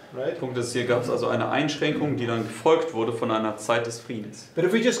peace, right? Der Punkt ist, hier gab es also eine Einschränkung, die dann gefolgt wurde von einer Zeit des Friedens. But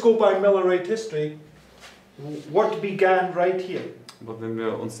if we just go by Millerite history, what began right here? Aber wenn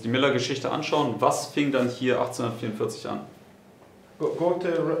wir uns die Miller-Geschichte anschauen, was fing dann hier 1844 an? Go to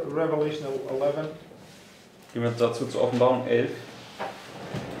Revelation 11. Gehen wir dazu zur Offenbarung 11.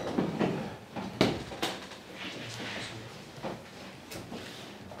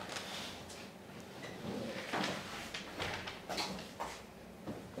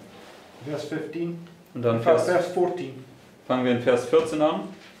 Verse 15. Und dann Verse 14. fangen wir in Vers 14 an.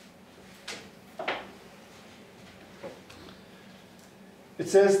 It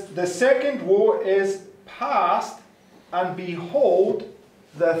says, the second woe is past, and behold,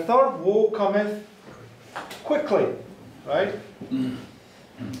 the third woe cometh quickly. Right?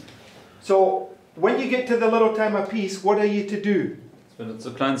 So, when you get to the little time of peace, what are you to do? Wenn du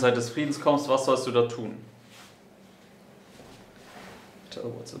zur kleinen Zeit des Friedens kommst, was sollst du da tun? Tell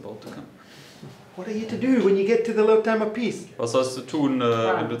what's about to come. What are you to do when you get to the little time of peace? Was sollst du tun,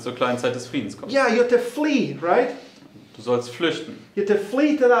 wenn du zur kleinen Zeit des Friedens kommst? Yeah, you're to flee, right? Du sollst flüchten. You're to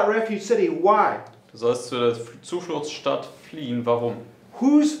flee to that refuge city. Why? Du sollst zu der Zufluchtsstadt fliehen. Warum?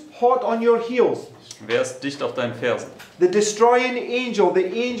 Who's hot on your heels? Wer ist dicht auf deinen Fersen? The destroying angel, the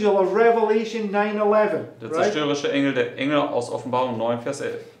angel of Revelation 9:11. Der Right? zerstörerische Engel, der Engel aus Offenbarung 9, Vers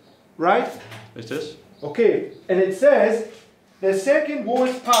 11. Right? Richtig? Okay. And it says, the second woe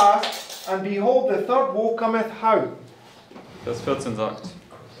is past, And behold, the third woe cometh how? Vers 14 sagt,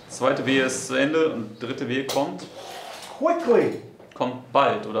 zweite Wehe ist zu Ende und dritte Wehe kommt Quickly,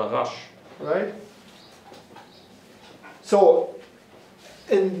 bald oder rasch. right? So,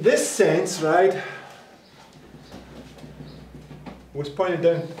 in this sense, right, was pointed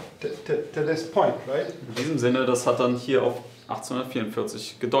down to this point, right? In diesem Sinne, das hat dann hier auf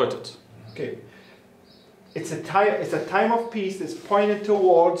 1844 gedeutet. Okay. It's a time of peace that's pointed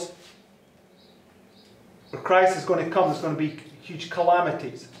towards where Christ is going to come. There's going to be huge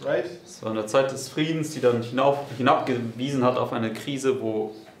calamities, right? Es war eine Zeit des Friedens, die dann hinabgewiesen hat auf eine Krise,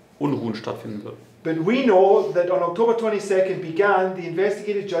 wo Unruhen stattfinden wird. But we know that on October 22nd began the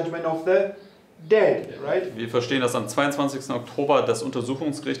investigative judgment of the dead, right? Wir verstehen, dass am 22. Oktober das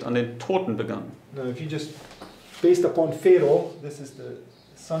Untersuchungsgericht an den Toten begann. Now, if you just, based upon Pharaoh, this is the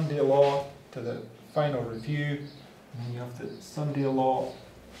Sunday law to the final review, and then you have the Sunday law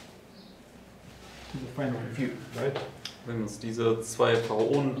to the final review, right? Wenn wir uns diese zwei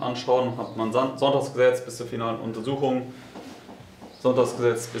Pharaonen anschauen, hat man Sonntagsgesetz bis zur finalen Untersuchung,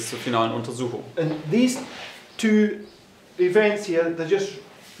 Sonntagsgesetz bis zur finalen Untersuchung. And these two events here, they're just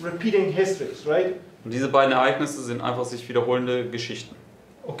repeating histories, right? Und diese beiden Ereignisse sind einfach sich wiederholende Geschichten.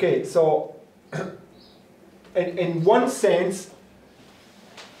 Okay, so in one sense,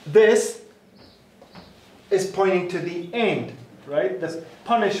 this is pointing to the end, right? The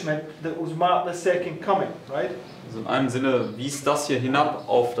punishment that was marked the second coming, right? Also in einem Sinne wies das hier hinab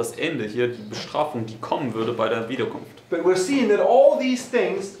auf das Ende, hier die Bestrafung, die kommen würde bei der Wiederkunft. But we're seeing that all these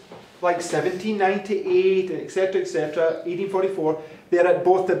things, like 1798, etc., 1844, they're at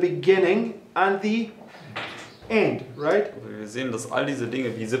both the beginning and the end, right? Aber wir sehen, dass all diese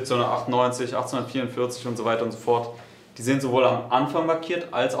Dinge wie 1798, 1844 und so weiter und so fort, die sind sowohl am Anfang markiert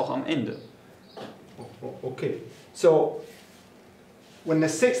als auch am Ende. Okay, so when the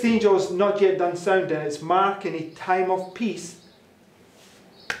sixth angel is not yet done sounding, it's marking a time of peace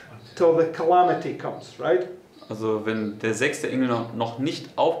till the calamity comes, right? Also wenn der sechste Engel noch nicht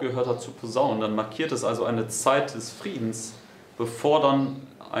aufgehört hat zu posaunen, dann markiert es also eine Zeit des Friedens, bevor dann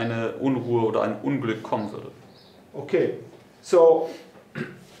eine Unruhe oder ein Unglück kommen würde. Okay, so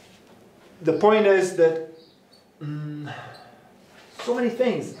the point is that so many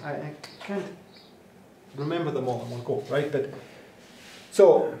things, I can't remember them all in one go, right? But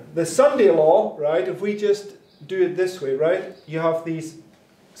so the Sunday law, right? If we just do it this way, right? You have these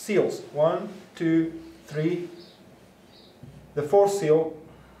seals, 1, 2, 3. The fourth seal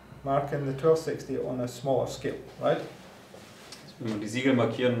marking the 1260 on a smaller scale, right? Wenn wir die Siegel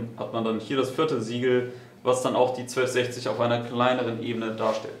markieren, hat man dann hier das vierte Siegel, was dann auch die 1260 auf einer kleineren Ebene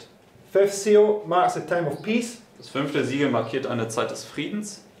darstellt. Fifth seal marks a time of peace. Das fünfte Siegel markiert eine Zeit des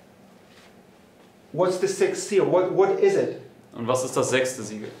Friedens. What's the sixth seal? What is it? Und was ist das sechste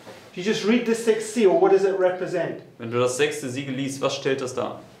Siegel? If you just read the sixth seal, what does it represent? Wenn du das sechste Siegel liest, was stellt es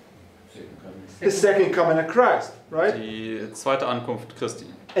dar? The second coming of Christ, right? Die zweite Ankunft Christi.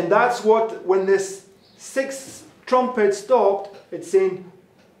 And that's what, when this sixth trumpet stopped, it's saying,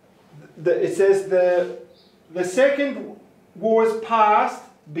 it says the second woe is past,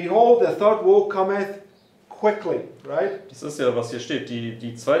 behold, the third woe cometh quickly, right? Das ist ja, was hier steht.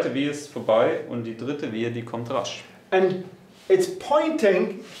 Die zweite Wehe ist vorbei und die dritte Wehe, die kommt rasch. And it's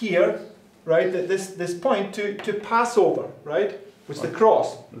pointing here, right, that this point to Passover, right? Which is the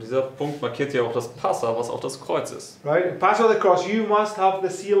cross. Und dieser Punkt markiert ja auch das Passa, was auch das Kreuz ist. Right? And Passover, the cross, you must have the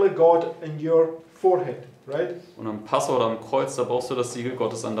seal of God in your forehead, right? Und am Passa oder am Kreuz, da brauchst du das Siegel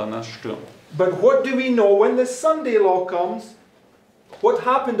Gottes an deiner Stirn. But what do we know when the Sunday law comes? What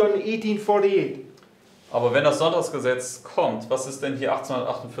happened on 1848? Aber wenn das Sonntagsgesetz kommt, was ist denn hier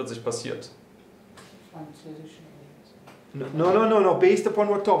 1848 passiert? No. Based upon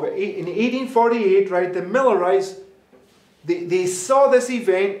what we're talking about. In 1848, right, the Millerites, they saw this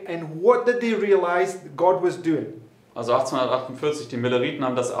event, and what did they realize God was doing? Also 1848, die Milleriten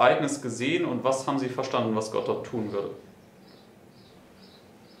haben das Ereignis gesehen und was haben sie verstanden, was Gott dort tun würde?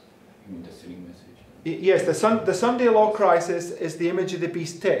 The sealing message. Yes, the Sunday law crisis is the image of the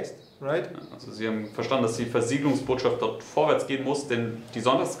beast test, right? Also sie haben verstanden, dass die Versiegelungsbotschaft dort vorwärts gehen muss, denn die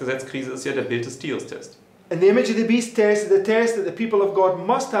Sonntagsgesetzkrise ist ja der Bild des Tieres-Test. And the image of the beast test is the test that the people of God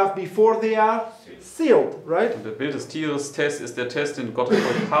must have before they are sealed, right? Und der Bild des Tieres-Test ist der Test, den Gott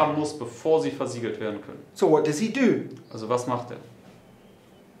haben muss, bevor sie versiegelt werden können. So what does he do? Also was macht er?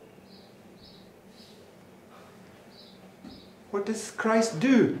 What does Christ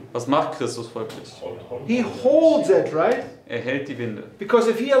do? Was macht Christus folglich? He holds it, right? Er hält die Winde. Because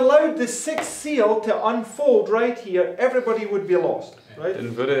if he allowed the sixth seal to unfold right here, everybody would be lost, right?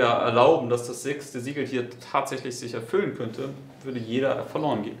 Denn würde er erlauben, dass das sechste Siegel hier tatsächlich sich erfüllen könnte, würde jeder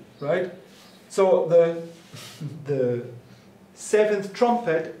verloren gehen. right? So the seventh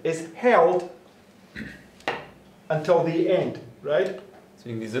trumpet is held until the end, right?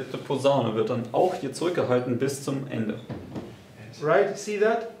 Deswegen die 7. Posaune wird dann auch hier zurückgehalten bis zum Ende. Right? See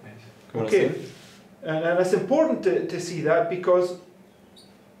that? Können wir das Okay. sehen? And it's important to see that because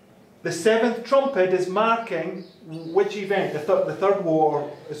the seventh trumpet is marking which event? The third war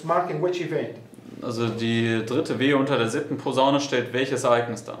is marking which event? Also die 3. Wehe unter der 7. Posaune stellt welches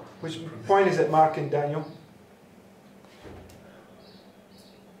Ereignis dar? Which point is it marking, Daniel?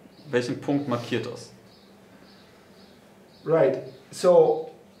 Welchen Punkt markiert das? Right.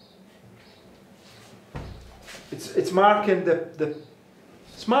 So it's marking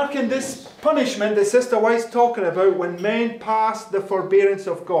it's marking this punishment that Sister White's talking about when men pass the forbearance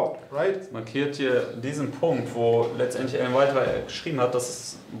of God, right? Es markiert hier diesen Punkt, wo letztendlich Ellen White geschrieben hat,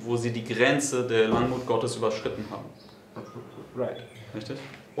 dass wo sie die Grenze der Langmut Gottes überschritten haben. Right. Richtig?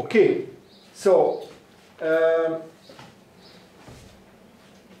 Okay. So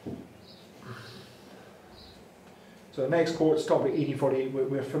so the next quote's talking about 1848.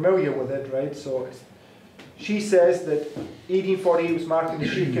 We're familiar with it, right? So she says that 1848 was marking the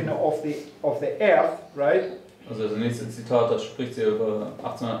shaking of the earth, right? Also das nächste Zitat, da spricht sie über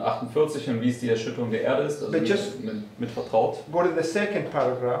 1848 und wie es die Erschütterung der Erde ist, also But just- mit vertraut. Go to the second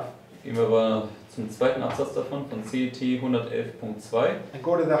paragraph Gehen wir aber zum zweiten Absatz davon, von CET 111.2 and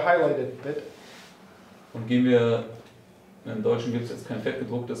go to the highlighted bit. und gehen wir, im Deutschen gibt es jetzt kein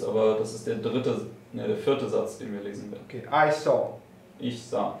fettgedrucktes, aber das ist der 4. Satz, den wir lesen werden. Okay, I saw. Ich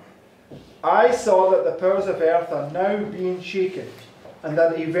sah. I saw that the powers of earth are now being shaken, and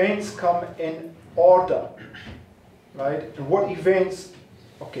that events come in order. Right? And what events?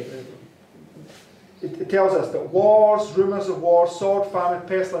 Okay, it tells us that wars, rumours of war, sword, famine,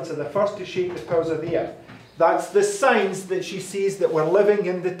 pestilence are the first to shake the powers of the earth. That's the signs that she sees that we're living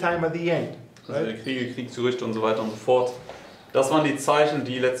in the time of the end. Also Right? die Kriege, Kriegsgerüchte und so weiter und so fort. Das waren die Zeichen,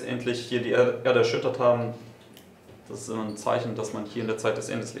 die letztendlich hier die Erde erschüttert haben. Das ist ein Zeichen, dass man hier in der Zeit des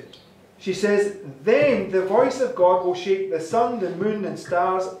Endes lebt. She says, then the voice of God will shake the sun, the moon, and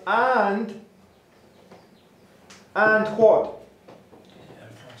stars, and what?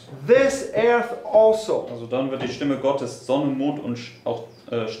 This earth also. Also dann wird die Stimme Gottes Sonne, Mond und auch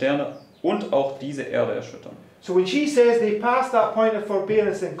Sterne und auch diese Erde erschüttern. So when she says they passed that point of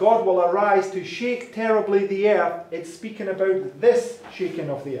forbearance and God will arise to shake terribly the earth, it's speaking about this shaking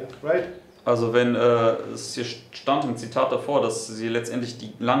of the earth, right? Also wenn es hier stand im Zitat davor, dass sie letztendlich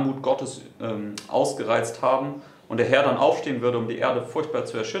die Langmut Gottes ausgereizt haben und der Herr dann aufstehen würde, um die Erde furchtbar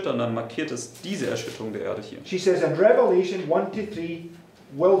zu erschüttern, dann markiert es diese Erschütterung der Erde hier. She says in Revelation 1-3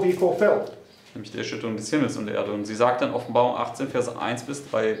 will be fulfilled. Nämlich die Erschütterung des Himmels und der Erde. Und sie sagt in Offenbarung 18, Verse 1 bis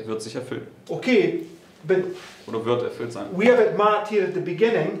 3, wird sich erfüllen. Okay, but Oder wird erfüllt sein. we have it marked here at the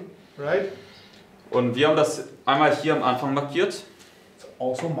beginning, right? Und wir haben das einmal hier am Anfang markiert, It's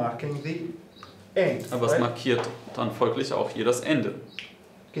also marking the end. aber es right? markiert dann folglich auch hier das Ende.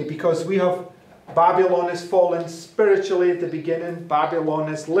 Okay, because we have Babylon has fallen spiritually at the beginning, Babylon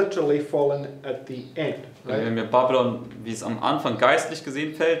has literally fallen at the end, Wir right? haben ja Babylon, wie es am Anfang geistlich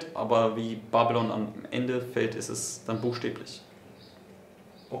gesehen fällt, aber wie Babylon am Ende fällt, ist es dann buchstäblich.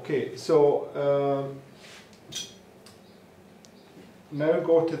 Okay, so now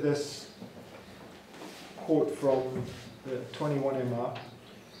go to this quote from the 21MR.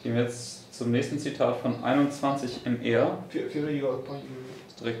 Gehen wir jetzt zum nächsten Zitat von 21 MR, Fury, you got a point?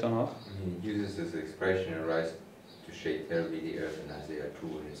 direkt danach. He uses this expression, arise to shake terribly the earth in Isaiah 2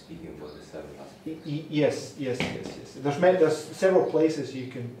 when he's speaking about the seven last. Yes. There's several places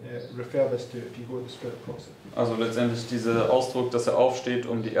you can refer this to if you go to the Spirit Prophecy. Also letztendlich dieser Ausdruck, dass er aufsteht,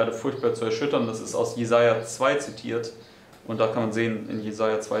 um die Erde furchtbar zu erschüttern, das ist aus Jesaja 2 zitiert. Und da kann man sehen in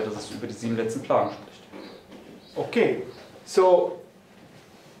Jesaja 2, dass es über die 7 letzten Plagen spricht. Okay, so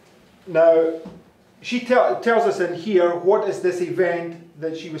now she tells us in here what is this event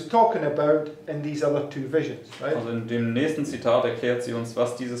that she was talking about in these other two visions, right? Also in dem nächsten Zitat erklärt sie uns,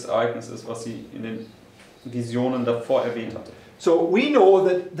 was dieses Ereignis ist, was sie in den Visionen davor erwähnt hatte. So we know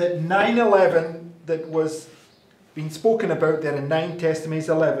that 9/11 that was being spoken about there in 9 Testaments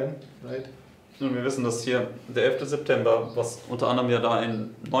 11, right? Nun, wir wissen, dass hier der 11. September, was unter anderem ja da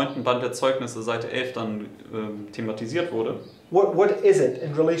im 9. Band der Zeugnisse, Seite 11, dann thematisiert wurde. What is it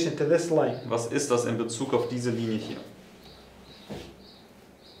in relation to this line? Was ist das in Bezug auf diese Linie hier?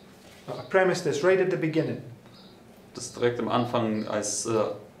 I premised this right at the beginning. Das direkt am Anfang als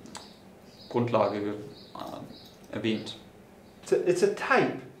Grundlage erwähnt. It's a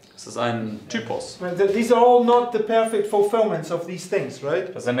type. Es ist ein Typos. These are all not the perfect fulfillments of these things,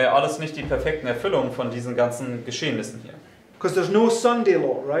 right? Das sind ja alles nicht die perfekten Erfüllungen von diesen ganzen Geschehnissen hier. Because there's no Sunday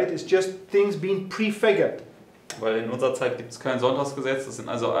law, right? It's just things being prefigured. Weil in unserer Zeit gibt es kein Sonntagsgesetz, das sind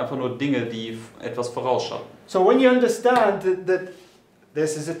also einfach nur Dinge, die etwas vorausschauen. So when you understand that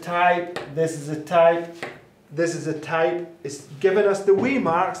this is a type, this is a type, this is a type, it's given us the way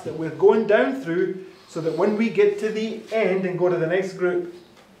marks that we're going down through so that when we get to the end and go to the next group,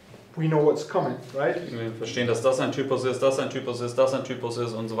 we know what's coming, right? Wir verstehen, dass das ein Typus ist, das ein Typus ist, das ein Typus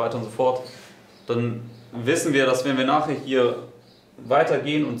ist und so weiter und so fort. Dann wissen wir, dass wenn wir nachher hier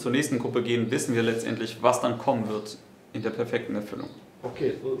weitergehen und zur nächsten Gruppe gehen, wissen wir letztendlich, was dann kommen wird in der perfekten Erfüllung.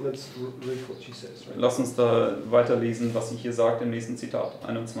 Okay, let's read what she says, right? Lass uns da weiterlesen, was sie hier sagt im nächsten Zitat,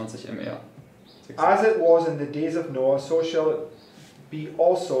 21 MR. As it was in the days of Noah, so shall it be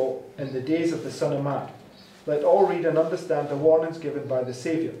also in the days of the Son of Man. Let all read and understand the warnings given by the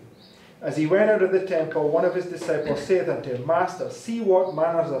Saviour. As he went out of the temple, one of his disciples saith unto him, Master, see what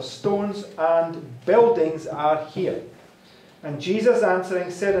manners of stones and buildings are here. And Jesus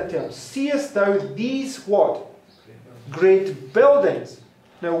answering said unto him, Seest thou these what? Great buildings.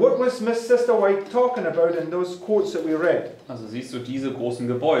 Now what was Miss Sister White talking about in those quotes that we read? Also siehst du diese großen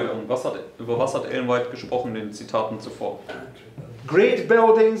Gebäude und über was hat Ellen White gesprochen in den Zitaten zuvor? Great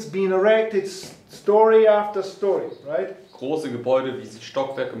buildings being erected, story after story, right? Große Gebäude, wie sie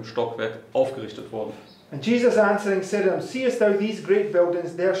Stockwerk um Stockwerk aufgerichtet wurden. And Jesus answering said to him, Seest thou these great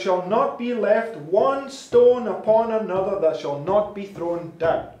buildings? There shall not be left one stone upon another that shall not be thrown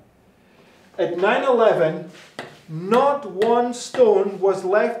down. At 9/11, not one stone was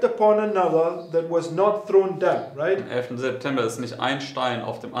left upon another that was not thrown down, right? Am 11. September ist nicht ein Stein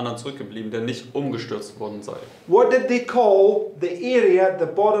auf dem anderen zurückgeblieben, der nicht umgestürzt worden sei. What did they call the area at the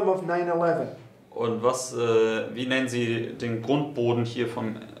bottom of 9/11? Und wie nennen sie den Grundboden hier,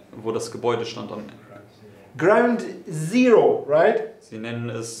 wo das Gebäude stand? Ground zero, right? Sie nennen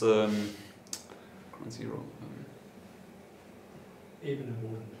es Ground Zero. Ebene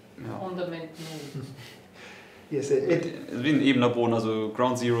Boden. Ja. Fundament null. Yes, Wie ein ebener Boden, also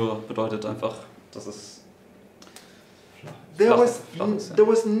Ground Zero bedeutet einfach, dass es there flach ist, ja. there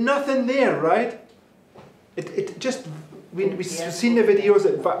was nothing there, right? It just we've seen the videos.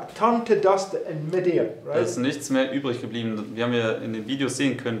 It turned to dust in midair, Da right? ist nichts mehr übrig geblieben. Wir haben ja in den Videos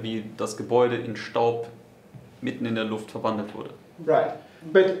sehen können, wie das Gebäude in Staub mitten in der Luft verwandelt wurde. Right,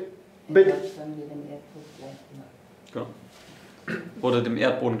 but Dann wird dem Erdboden gleich gemacht. Genau. Wurde dem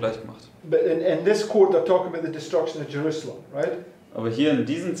Erdboden gleichgemacht. in this quote they're talking about the destruction of Jerusalem, right? Aber hier in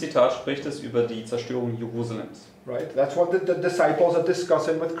diesem Zitat spricht es über die Zerstörung Jerusalems. Right. That's what the disciples are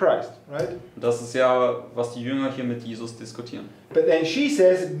discussing with Christ, right? Das ist ja, was die Jünger hier mit Jesus diskutieren. But then she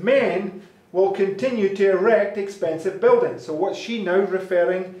says, men will continue to erect expensive buildings. So what's she now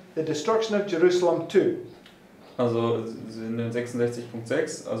referring the destruction of Jerusalem to? Also in den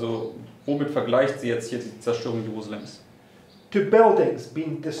 66.6, also womit vergleicht sie jetzt hier die Zerstörung Jerusalems? To buildings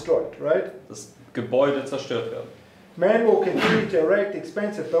being destroyed, right? Das Gebäude zerstört werden. Men will continue to erect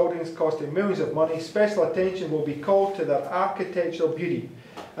expensive buildings costing millions of money. Special attention will be called to their architectural beauty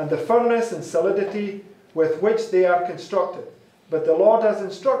and the firmness and solidity with which they are constructed. But the Lord has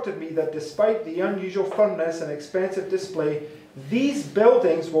instructed me that despite the unusual firmness and expensive display, these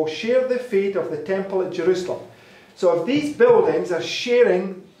buildings will share the fate of the temple at Jerusalem. So if these buildings are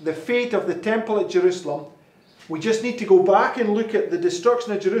sharing the fate of the temple at Jerusalem, we just need to go back and look at the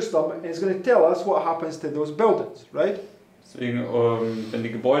destruction of Jerusalem, and it's going to tell us what happens to those buildings, right? Deswegen, wenn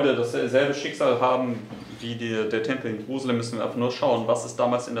die Gebäude dasselbe Schicksal haben wie der Tempel in Jerusalem, müssen wir einfach nur schauen, was ist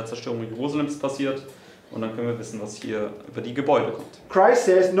damals in der Zerstörung Jerusalems passiert, und dann können wir wissen, was hier über die Gebäude kommt. Christ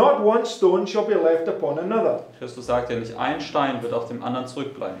says, not one stone shall be left upon another. Christus sagt ja nicht, ein Stein wird auf dem anderen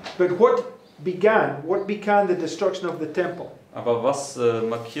zurückbleiben. But what began the destruction of the temple? Aber was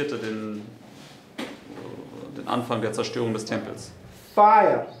markierte den Anfang der Zerstörung des Tempels?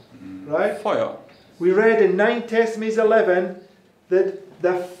 Fire, right? Feuer. We read in 9 Testimonies 11 that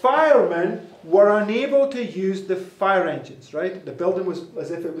the firemen were unable to use the fire engines, right? The building was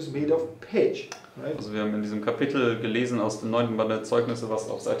as if it was made of pitch, right? Also wir haben in diesem Kapitel gelesen aus dem 9. Band der Zeugnisse, was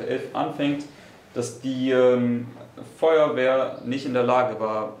auf Seite 11 anfängt, dass die Feuerwehr nicht in der Lage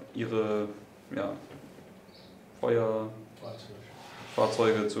war, ihre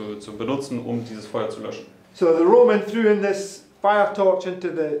Feuerfahrzeuge zu benutzen, um dieses Feuer zu löschen. So the Roman threw in this fire torch into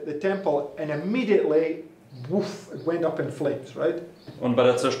the temple, and immediately, woof, it went up in flames, right? Und bei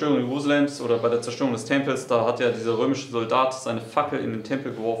der Zerstörung Jerusalems oder bei der Zerstörung des Tempels, da hat ja dieser römische Soldat seine Fackel in den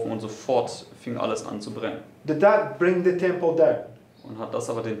Tempel geworfen und sofort fing alles an zu brennen. Did that bring the temple down? Und hat das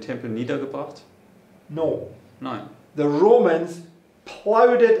aber den Tempel niedergebracht? No. Nein. The Romans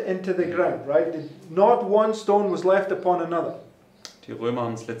plowed it into the ground, right? Not one stone was left upon another. Die Römer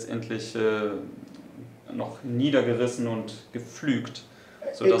haben es letztendlich noch niedergerissen und gepflügt,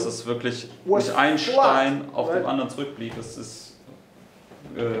 sodass es wirklich was nicht ein flat, Stein auf right? dem anderen zurückblieb. Es ist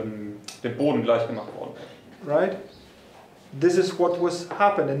dem Boden gleich gemacht worden. Right? This is what was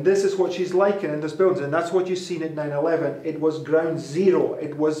happened, and this is what she's likening in this building, and that's what you've seen at 9/11. It was ground zero.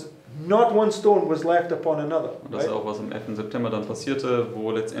 It was not one stone was left upon another. Und das ist Right? auch, was am 11. September dann passierte,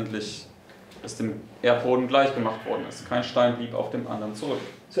 wo letztendlich es dem Erdboden gleich gemacht worden ist. Kein Stein blieb auf dem anderen zurück.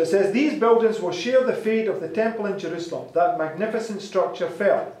 So it says, these buildings will share the fate of the temple in Jerusalem. That magnificent structure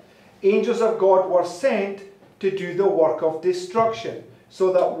fell. Angels of God were sent to do the work of destruction,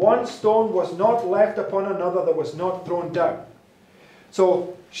 so that one stone was not left upon another that was not thrown down.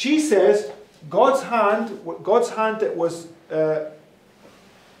 So she says, God's hand that was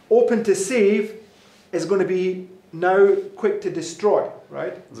open to save is going to be now quick to destroy,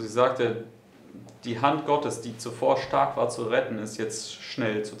 right? Also sie sagte, die Hand Gottes, die zuvor stark war zu retten, ist jetzt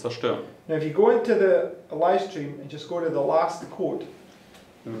schnell zu zerstören. Now if you go into the live stream and just go to the last quote,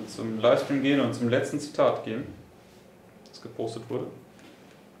 Wenn wir zum Livestream gehen und zum letzten Zitat gehen, das gepostet wurde.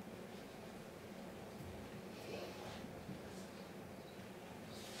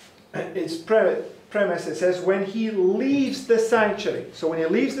 its premise, it says, when he leaves the sanctuary. So when he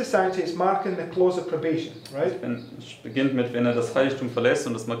leaves the sanctuary, it's marking the close of probation, right? Es beginnt mit, wenn er das Heiligtum verlässt,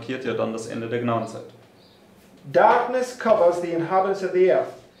 und das markiert ja dann das Ende der Gnadenzeit. Darkness covers the inhabitants of the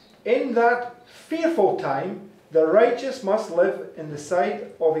earth. In that fearful time, the righteous must live in the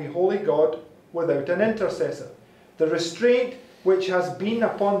sight of a holy God without an intercessor. The restraint which has been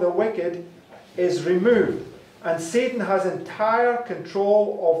upon the wicked is removed, and Satan has entire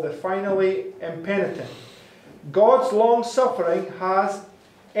control of the finally impenitent. God's long suffering has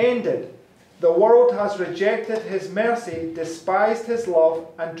ended. The world has rejected his mercy, despised his love,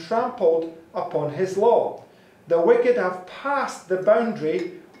 and trampled upon his law. The wicked have passed the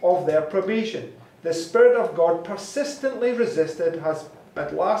boundary of their probation. The Spirit of God, persistently resisted, has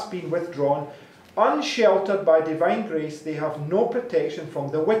at last been withdrawn. Unsheltered by divine grace, they have no protection from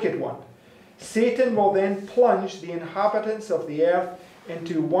the wicked one. Satan will then plunge the inhabitants of the earth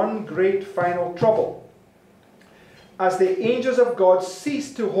into one great final trouble. As the angels of God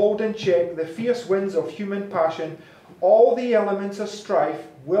cease to hold in check the fierce winds of human passion, all the elements of strife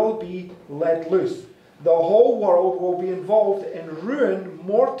will be let loose. The whole world will be involved in ruin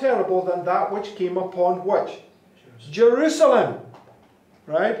more terrible than that which came upon which? Jerusalem.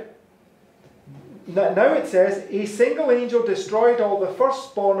 Right? Now it says, a single angel destroyed all the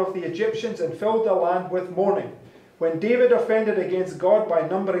firstborn of the Egyptians and filled the land with mourning. When David offended against God by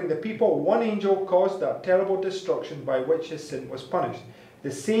numbering the people, one angel caused that terrible destruction by which his sin was punished.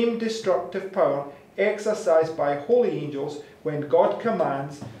 The same destructive power exercised by holy angels when God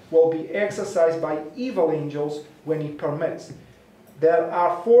commands will be exercised by evil angels when he permits. There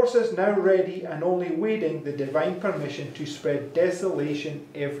are forces now ready and only waiting the divine permission to spread desolation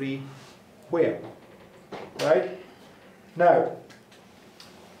everywhere. Right? Now,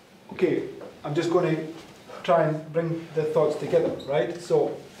 okay, I'm just going to try and bring the thoughts together, right?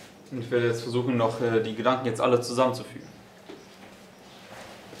 So, Und ich werde jetzt versuchen, noch die Gedanken jetzt alle zusammenzufügen.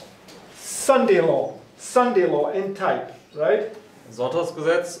 Sunday law in type, right?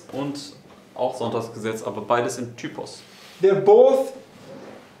 Sonntagsgesetz und auch Sonntagsgesetz, aber beides in Typos. They're both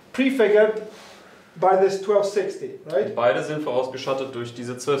prefigured by this 1260, right? Beide sind vorausgeschattet durch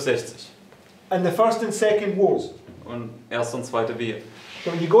diese 1260 And the first and second woes. und erste und zweite Wehe.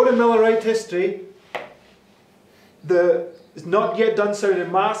 So when you go to Millerite history, it's not yet done sounded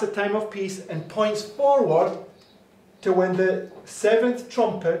mass, a time of peace, and points forward to when the seventh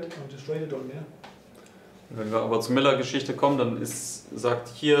trumpet, I'll just write it on there. Wenn wir aber zur Miller-Geschichte kommen, dann sagt,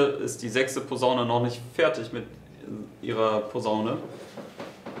 hier ist die 6. Posaune noch nicht fertig mit ihrer Posaune,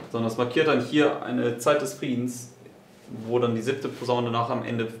 sondern es markiert dann hier eine Zeit des Friedens, wo dann die 7. Posaune nach am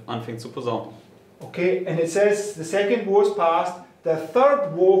Ende anfängt zu posaunen. Okay, and it says the second woe is past, the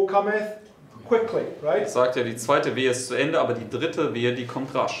third woe cometh quickly, right? Es sagt ja, die 2. Wehe ist zu Ende, aber die 3. Wehe, die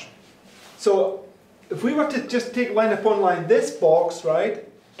kommt rasch. So, if we were to just take line upon line this box, right,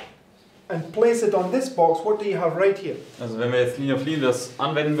 and place it on this box, what do you have right here? Also wenn wir jetzt Linie auf Linie das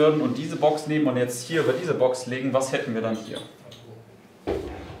anwenden würden und diese Box nehmen und jetzt hier über diese Box legen, was hätten wir dann hier?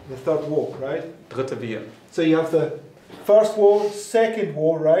 The third woe, right? 3. Wehe. So you have the first woe, second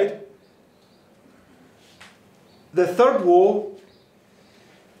woe, right? The third woe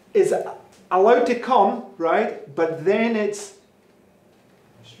is allowed to come, right? But then it's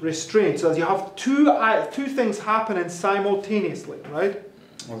restrained. So you have two things happening simultaneously, right?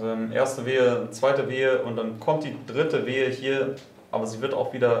 Also erste Wehe, 2. Wehe und dann kommt die 3. Wehe hier, aber sie wird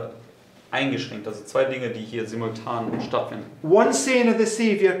auch wieder eingeschränkt. Also zwei Dinge, die hier simultan stattfinden. One saying of the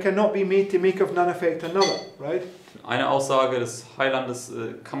Saviour cannot be made to make of none effect another, right? Eine Aussage des Heilandes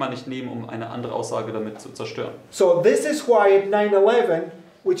kann man nicht nehmen, um eine andere Aussage damit zu zerstören. So this is why at 9/11,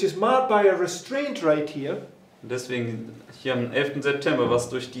 which is marked by a restraint right here, Und deswegen hier am 11. September, was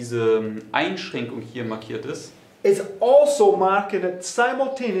durch diese Einschränkung hier markiert ist, is also marking it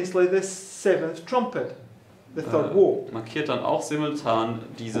simultaneously the seventh trumpet, the third woe. markiert dann auch simultan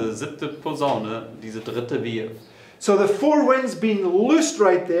diese 7. Posaune, diese 3. Wehe. So the four winds being loosed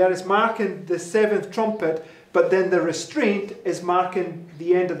right there is marking the seventh trumpet, but then the restraint is marking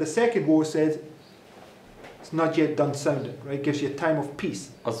the end of the second woe, says it's not yet done sounding, right? Gives you a time of peace.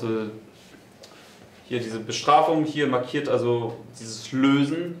 Also hier diese Bestrafung hier markiert also dieses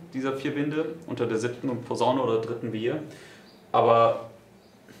Lösen dieser 4 Winde unter der 7. Posaune oder 3. Wehe. Aber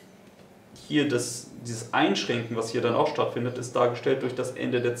hier dieses Einschränken, was hier dann auch stattfindet, ist dargestellt durch das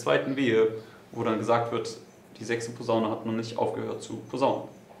Ende der 2. Wehe, wo dann gesagt wird, die 6. Posaune hat noch nicht aufgehört zu posaunen.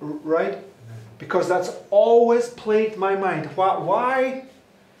 Right? Because that's always plagued my mind. Why?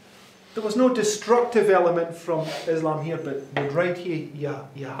 There was no destructive element from Islam here, but right here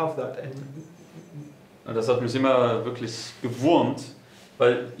you have that. Und das hat mich immer wirklich gewurmt,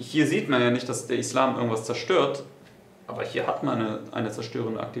 weil hier sieht man ja nicht, dass der Islam irgendwas zerstört, aber hier hat man eine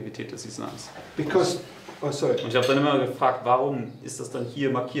zerstörende Aktivität des Islams. Because, oh sorry. Und ich habe dann immer gefragt, warum ist das dann hier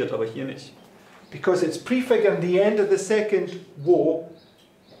markiert, aber hier nicht? Because it's prefiguring the end of the second woe,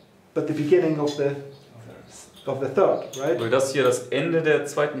 but the beginning of the third, right? Weil das hier das Ende der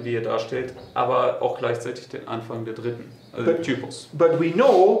 2. Wehe darstellt, aber auch gleichzeitig den Anfang der 3., also Typus. But we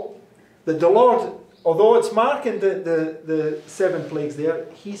know that the Lord, although it's marking the 7 plagues there,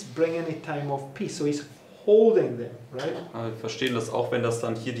 He's bringing a time of peace. So He's holding them, right? Aber wir verstehen das auch, wenn das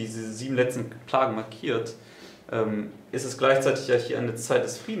dann hier diese 7 letzten Plagen markiert, ist es gleichzeitig ja hier eine Zeit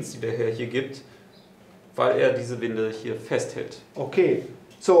des Friedens, die der Herr hier gibt, weil er diese Winde hier festhält. Okay,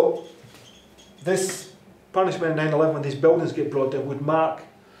 so this punishment in 9/11, when these buildings get brought down, would mark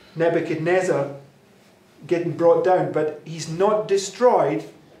Nebuchadnezzar getting brought down, but he's not destroyed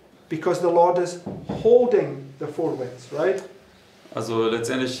because the Lord is holding the 4 winds, right? Also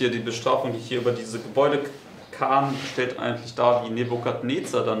letztendlich hier die Bestrafung, die hier über diese Gebäude kam, stellt eigentlich dar, wie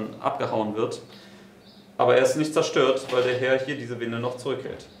Nebukadnezar dann abgehauen wird. Aber er ist nicht zerstört, weil der Herr hier diese Winde noch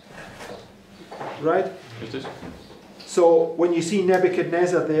zurückhält. Right? Richtig? So when you see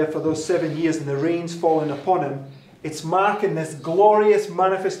Nebuchadnezzar there for those 7 years and the rains falling upon him, it's marking this glorious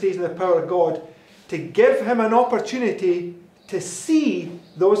manifestation of the power of God to give him an opportunity to see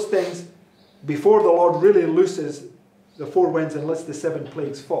those things before the Lord really looses the 4 winds and lets the 7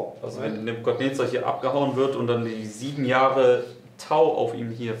 plagues fall. Also Right? wenn Nebukadnezar hier abgehauen wird und dann die 7 Jahre Tau auf ihm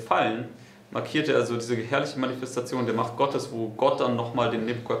hier fallen, markiert er also diese herrliche Manifestation der Macht Gottes, wo Gott dann nochmal dem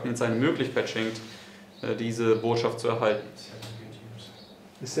Nebukadnezar eine Möglichkeit schenkt, diese Botschaft zu erhalten.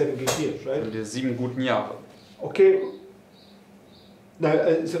 The 7 good years, right? Die 7 guten Jahre. Okay. Now,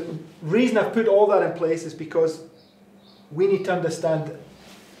 the reason I've put all that in place is because we need to understand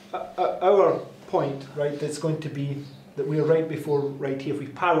our point, right? That's going to be that we're right before right here. If we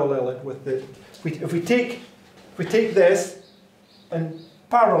parallel it with the, if we take this and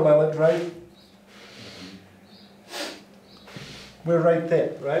parallel it, right? We're right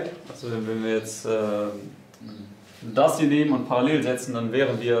there, right? Also wenn wir jetzt das hier nehmen und parallel setzen, dann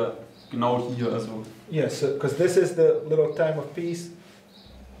wären wir genau hier. Also Yes, because this is the little time of peace,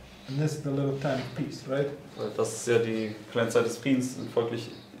 and this is the little time of peace, right? das ist ja die kleine Zeit des Friedens und folglich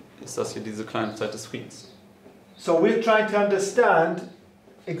ist das hier diese kleine Zeit des Friedens. So we're trying to understand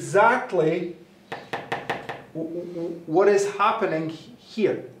exactly what is happening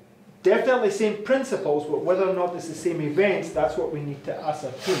here. Definitely same principles, but whether or not it's the same events, that's what we need to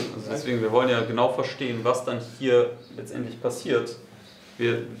ascertain. Also Right? deswegen, wir wollen ja genau verstehen, was dann hier letztendlich passiert.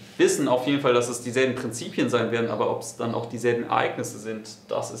 Wir wissen auf jeden Fall, dass es dieselben Prinzipien sein werden, aber ob es dann auch dieselben Ereignisse sind,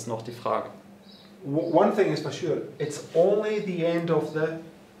 das ist noch die Frage. One thing is for sure, it's only the end of the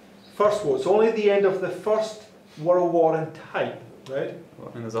first war. It's only the end of the first World War in type, right?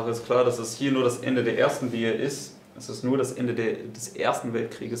 Aber eine Sache ist klar, dass es hier nur das Ende der ersten Wehe ist. Es ist nur das Ende des Ersten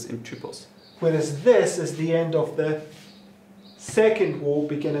Weltkrieges im Typus. Whereas this is the end of the second war,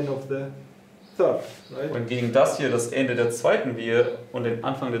 beginning of the third, right? Und gegen das hier das Ende der zweiten Wehe und den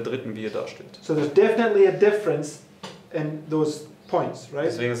Anfang der dritten Wehe darstellt. So there's definitely a difference in those points, right?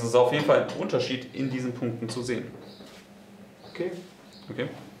 Deswegen ist es auf jeden Fall ein Unterschied in diesen Punkten zu sehen. Okay, Okay?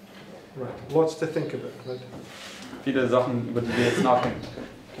 right. Lots to think about, right? Viele Sachen, über die wir jetzt nachdenken.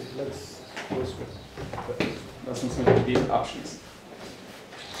 Okay, let's close with. Lass uns mit dem Gebet abschließen.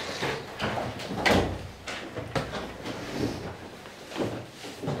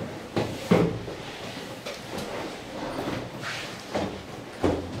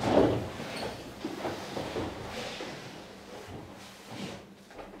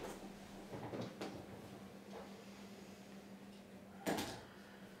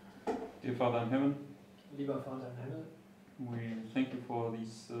 Dear Father in heaven, Lieber Vater im Himmel, we thank you for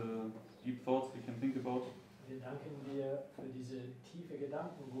these deep thoughts we can think about. wir danken dir für diese tiefe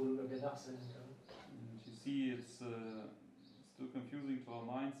Gedanken, worüber wir nachsinnen können. And you see, it's still confusing to our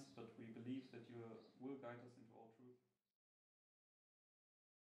minds, but we believe that you will guide us in